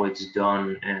about, how it's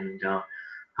done, and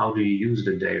how do you use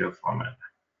the data from it?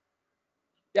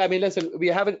 Yeah, I mean, listen, we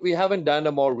haven't done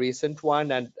a more recent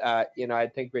one, and I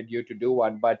think we're due to do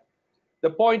one. But the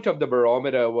point of the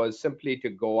barometer was simply to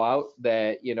go out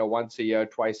there, once a year,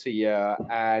 twice a year,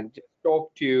 and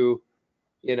talk to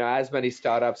as many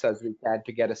startups as we can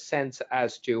to get a sense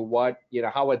as to what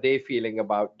how are they feeling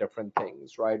about different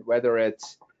things, right? Whether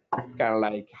it's kind of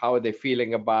like, how are they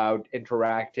feeling about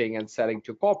interacting and selling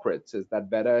to corporates? Is that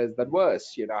better? Is that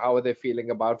worse? How are they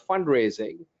feeling about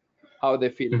fundraising? How are they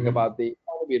feeling about the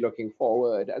economy looking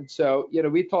forward? And so,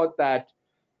 we thought that,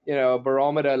 a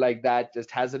barometer like that just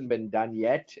hasn't been done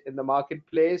yet in the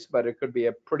marketplace, but it could be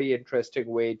a pretty interesting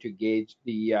way to gauge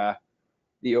the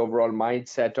overall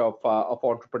mindset of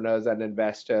entrepreneurs and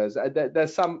investors.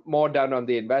 There's some more done on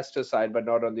the investor side, but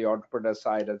not on the entrepreneur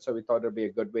side. And so we thought it'd be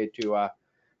a good way to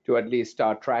at least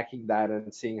start tracking that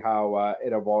and seeing how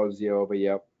it evolves year over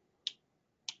year.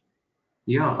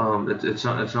 Yeah, it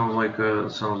sounds like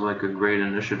a great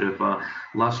initiative.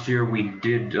 Last year we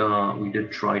did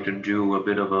try to do a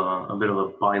bit of a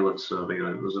pilot survey.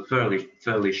 It was a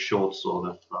fairly short sort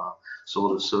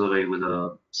of survey with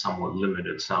a somewhat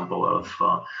limited sample of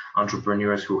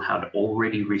entrepreneurs who had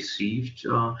already received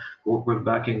corporate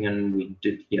backing, and we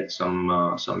did get some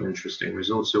interesting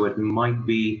results. So it might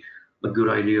be a good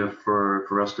idea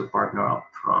for us to partner up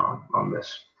on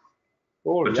this,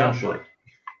 potentially.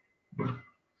 Yeah.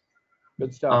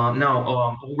 Good stuff.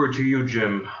 Now, over to you,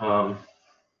 Jim.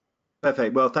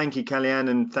 Perfect. Well, thank you, Kaloyan,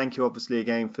 and thank you, obviously,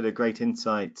 again for the great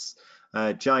insights,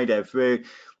 Jaidev.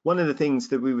 One of the things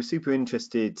that we were super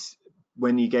interested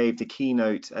when you gave the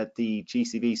keynote at the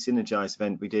GCV Synergize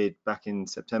event we did back in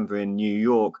September in New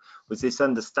York, was this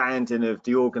understanding of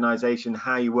the organization,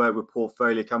 how you work with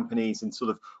portfolio companies and sort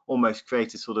of almost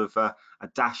create a sort of a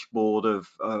dashboard of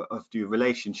your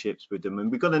relationships with them.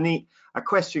 And we've got a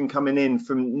question coming in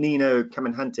from Nino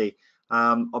Kamanhanti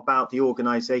about the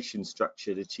organization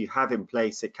structure that you have in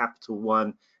place at Capital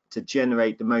One to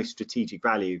generate the most strategic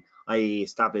value, i.e.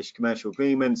 establish commercial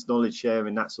agreements, knowledge share,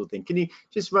 and that sort of thing. Can you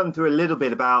just run through a little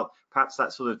bit about perhaps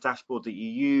that sort of dashboard that you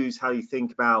use, how you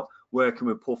think about working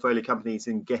with portfolio companies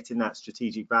and getting that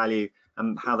strategic value,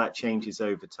 and how that changes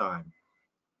over time?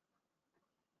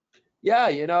 Yeah,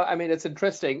 I mean, it's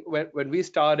interesting. When we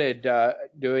started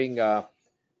doing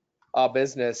our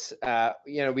business,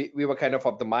 we were kind of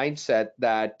the mindset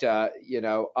that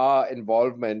our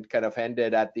involvement kind of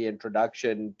ended at the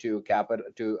introduction to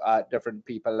different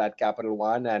people at Capital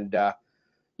One, and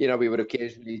we would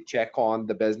occasionally check on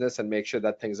the business and make sure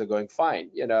that things are going fine.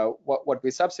 What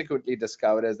we subsequently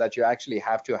discovered is that you actually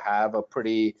have to have a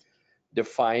pretty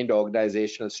defined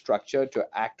organizational structure to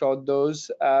act on those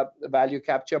value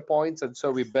capture points, and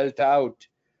so we built out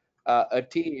a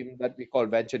team that we call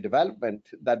venture development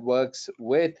that works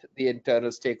with the internal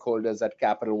stakeholders at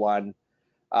Capital One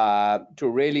to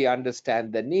really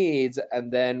understand the needs.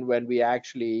 And then when we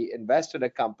actually invest in a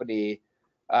company,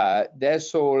 their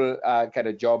sole kind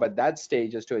of job at that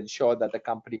stage is to ensure that the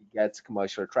company gets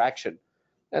commercial traction.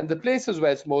 And the places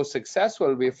where it's most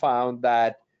successful, we found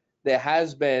that there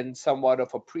has been somewhat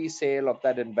of a pre-sale of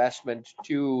that investment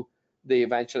to the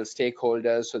eventual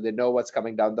stakeholders, so they know what's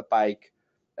coming down the pike.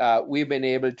 We've been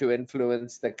able to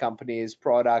influence the company's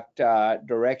product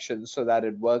direction so that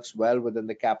it works well within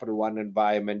the Capital One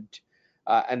environment,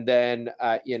 and then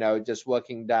just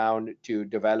working down to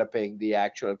developing the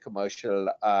actual commercial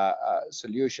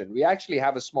solution. We actually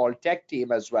have a small tech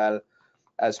team as well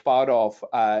as part of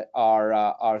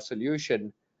our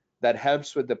solution that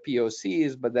helps with the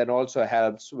POCs, but then also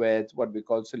helps with what we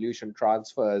call solution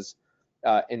transfers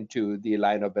into the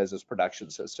line of business production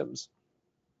systems.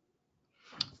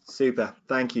 Super,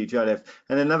 thank you, Jaidev.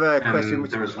 And another question.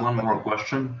 There's one more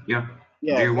question. Yeah.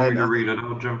 Yeah. Do you want me to read it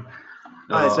out, Jim?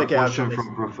 It's okay. A question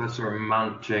from Professor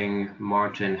Martin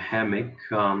Hemmick.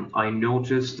 I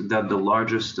noticed that the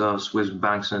largest Swiss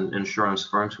banks and insurance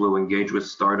firms will engage with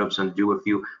startups and do a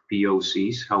few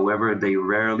POCs. However, they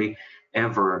rarely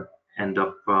ever end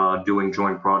up doing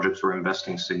joint projects or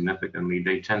investing significantly.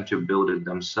 They tend to build it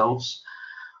themselves.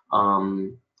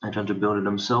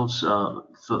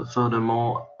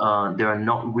 Furthermore, they are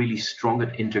not really strong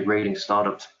at integrating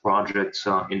startups projects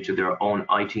into their own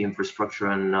IT infrastructure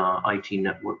and IT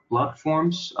network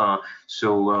platforms.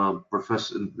 So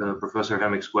Professor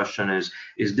Hemmick's question is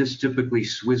this typically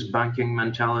Swiss banking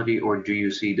mentality, or do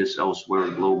you see this elsewhere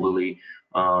globally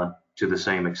to the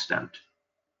same extent?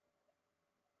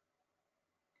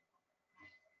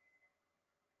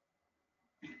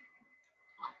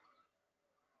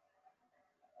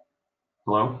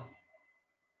 Hello?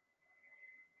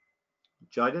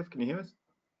 Jaidev, can you hear us?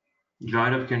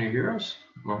 Jaidev, can you hear us?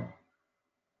 No.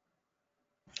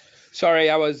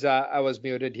 Sorry, I was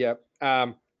muted here.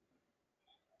 I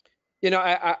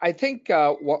think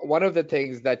one of the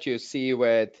things that you see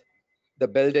with the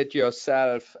build it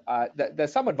yourself,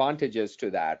 there's some advantages to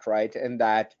that, right? In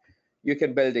that you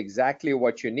can build exactly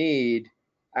what you need,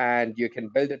 and you can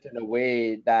build it in a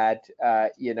way that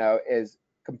is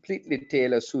completely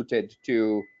tailor-suited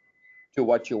to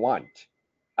what you want.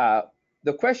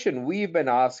 The question we've been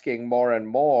asking more and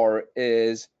more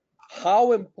is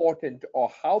how important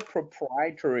or how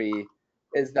proprietary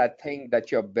is that thing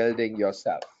that you're building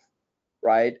yourself,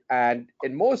 right? And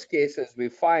in most cases, we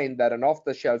find that an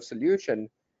off-the-shelf solution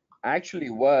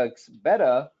actually works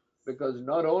better because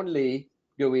not only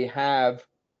do we have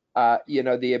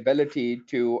the ability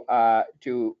to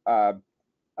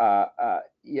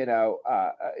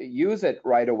use it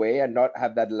right away and not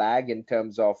have that lag in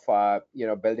terms of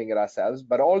building it ourselves,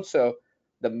 but also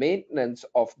the maintenance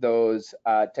of those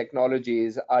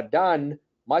technologies are done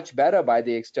much better by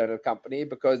the external company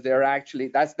because they're actually,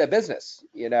 that's their business.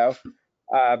 In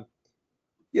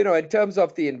terms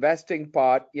of the investing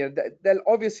part, there'll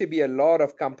obviously be a lot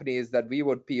of companies that we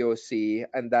would POC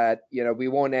and that we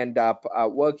won't end up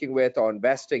working with or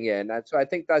investing in, and so I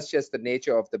think that's just the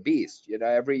nature of the beast.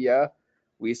 Every year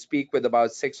we speak with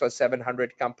about 600 or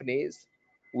 700 companies.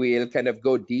 We'll kind of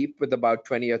go deep with about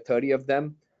 20 or 30 of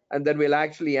them, and then we'll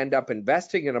actually end up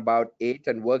investing in about 8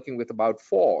 and working with about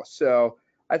 4. So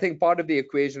I think part of the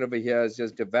equation over here is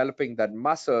just developing that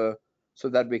muscle so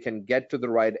that we can get to the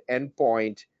right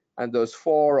endpoint, and those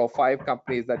 4 or 5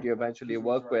 companies that you eventually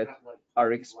work with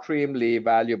are extremely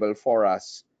valuable for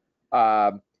us.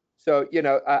 So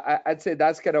I'd say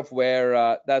that's kind of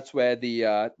where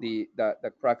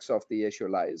the crux of the issue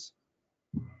lies.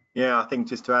 Yeah, I think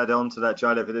just to add on to that,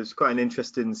 Jaidev, there was quite an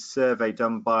interesting survey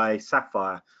done by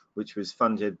Sapphire, which was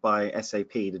funded by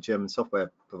SAP, the German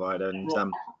software provider, and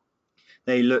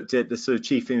they looked at the sort of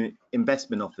chief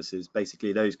investment officers,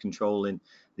 basically those controlling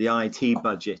the IT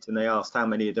budget, and they asked how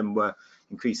many of them were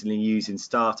increasingly using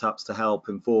startups to help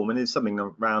inform, and it's something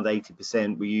around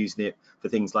 80% were using it for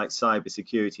things like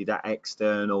cybersecurity, that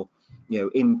external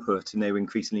input, and they were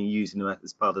increasingly using them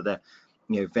as part of their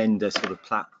vendor sort of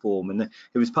platform. And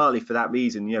it was partly for that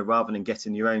reason, rather than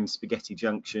getting your own spaghetti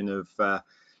junction of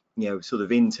sort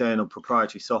of internal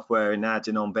proprietary software and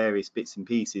adding on various bits and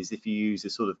pieces, if you use a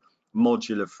sort of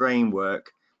modular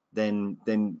framework, then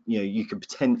you could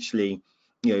potentially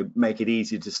make it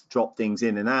easier to drop things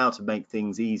in and out, and make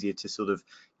things easier to sort of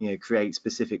create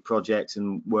specific projects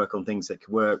and work on things that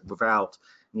could work without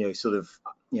sort of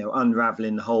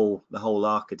unraveling the whole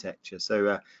architecture.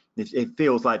 So it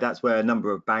feels like that's where a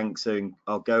number of banks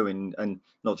are going, and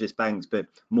not just banks, but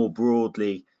more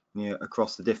broadly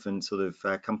across the different sort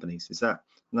of companies.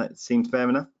 That seems fair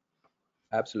enough?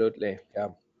 Absolutely, yeah.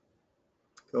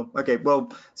 Cool. Okay,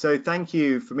 well, so thank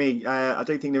you for me. I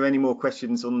don't think there are any more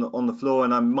questions on the floor,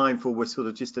 and I'm mindful we're sort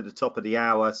of just at the top of the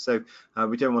hour, so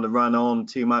we don't want to run on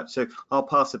too much. So I'll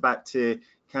pass it back to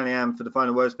Kaloyan for the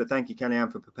final words, but thank you,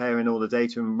 Kaloyan, for preparing all the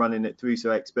data and running it through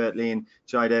so expertly. And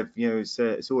Jaidev,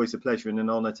 it's always a pleasure and an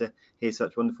honor to hear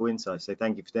such wonderful insights. So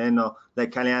thank you for that. And I'll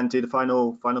let Kaloyan do the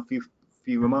final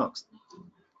few remarks.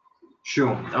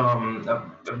 Sure.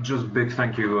 Just big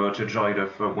thank you to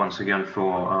Jaidev once again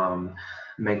for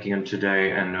making it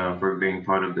today and for being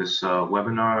part of this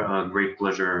webinar. Great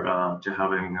pleasure to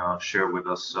have him share with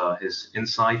us his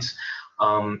insights.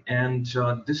 And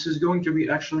this is going to be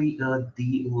actually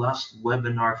the last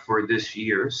webinar for this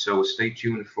year, so stay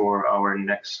tuned for our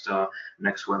next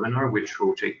webinar, which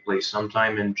will take place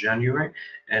sometime in January,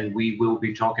 and we will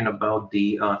be talking about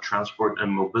the transport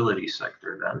and mobility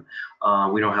sector then.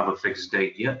 We don't have a fixed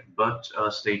date yet, but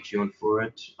stay tuned for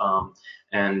it.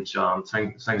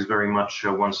 Thanks very much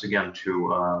once again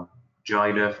to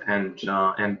Jaidev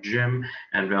and Jim,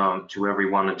 and to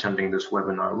everyone attending this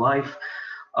webinar live.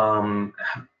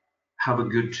 Have a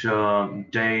good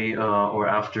day or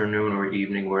afternoon or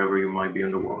evening, wherever you might be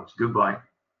in the world. Goodbye.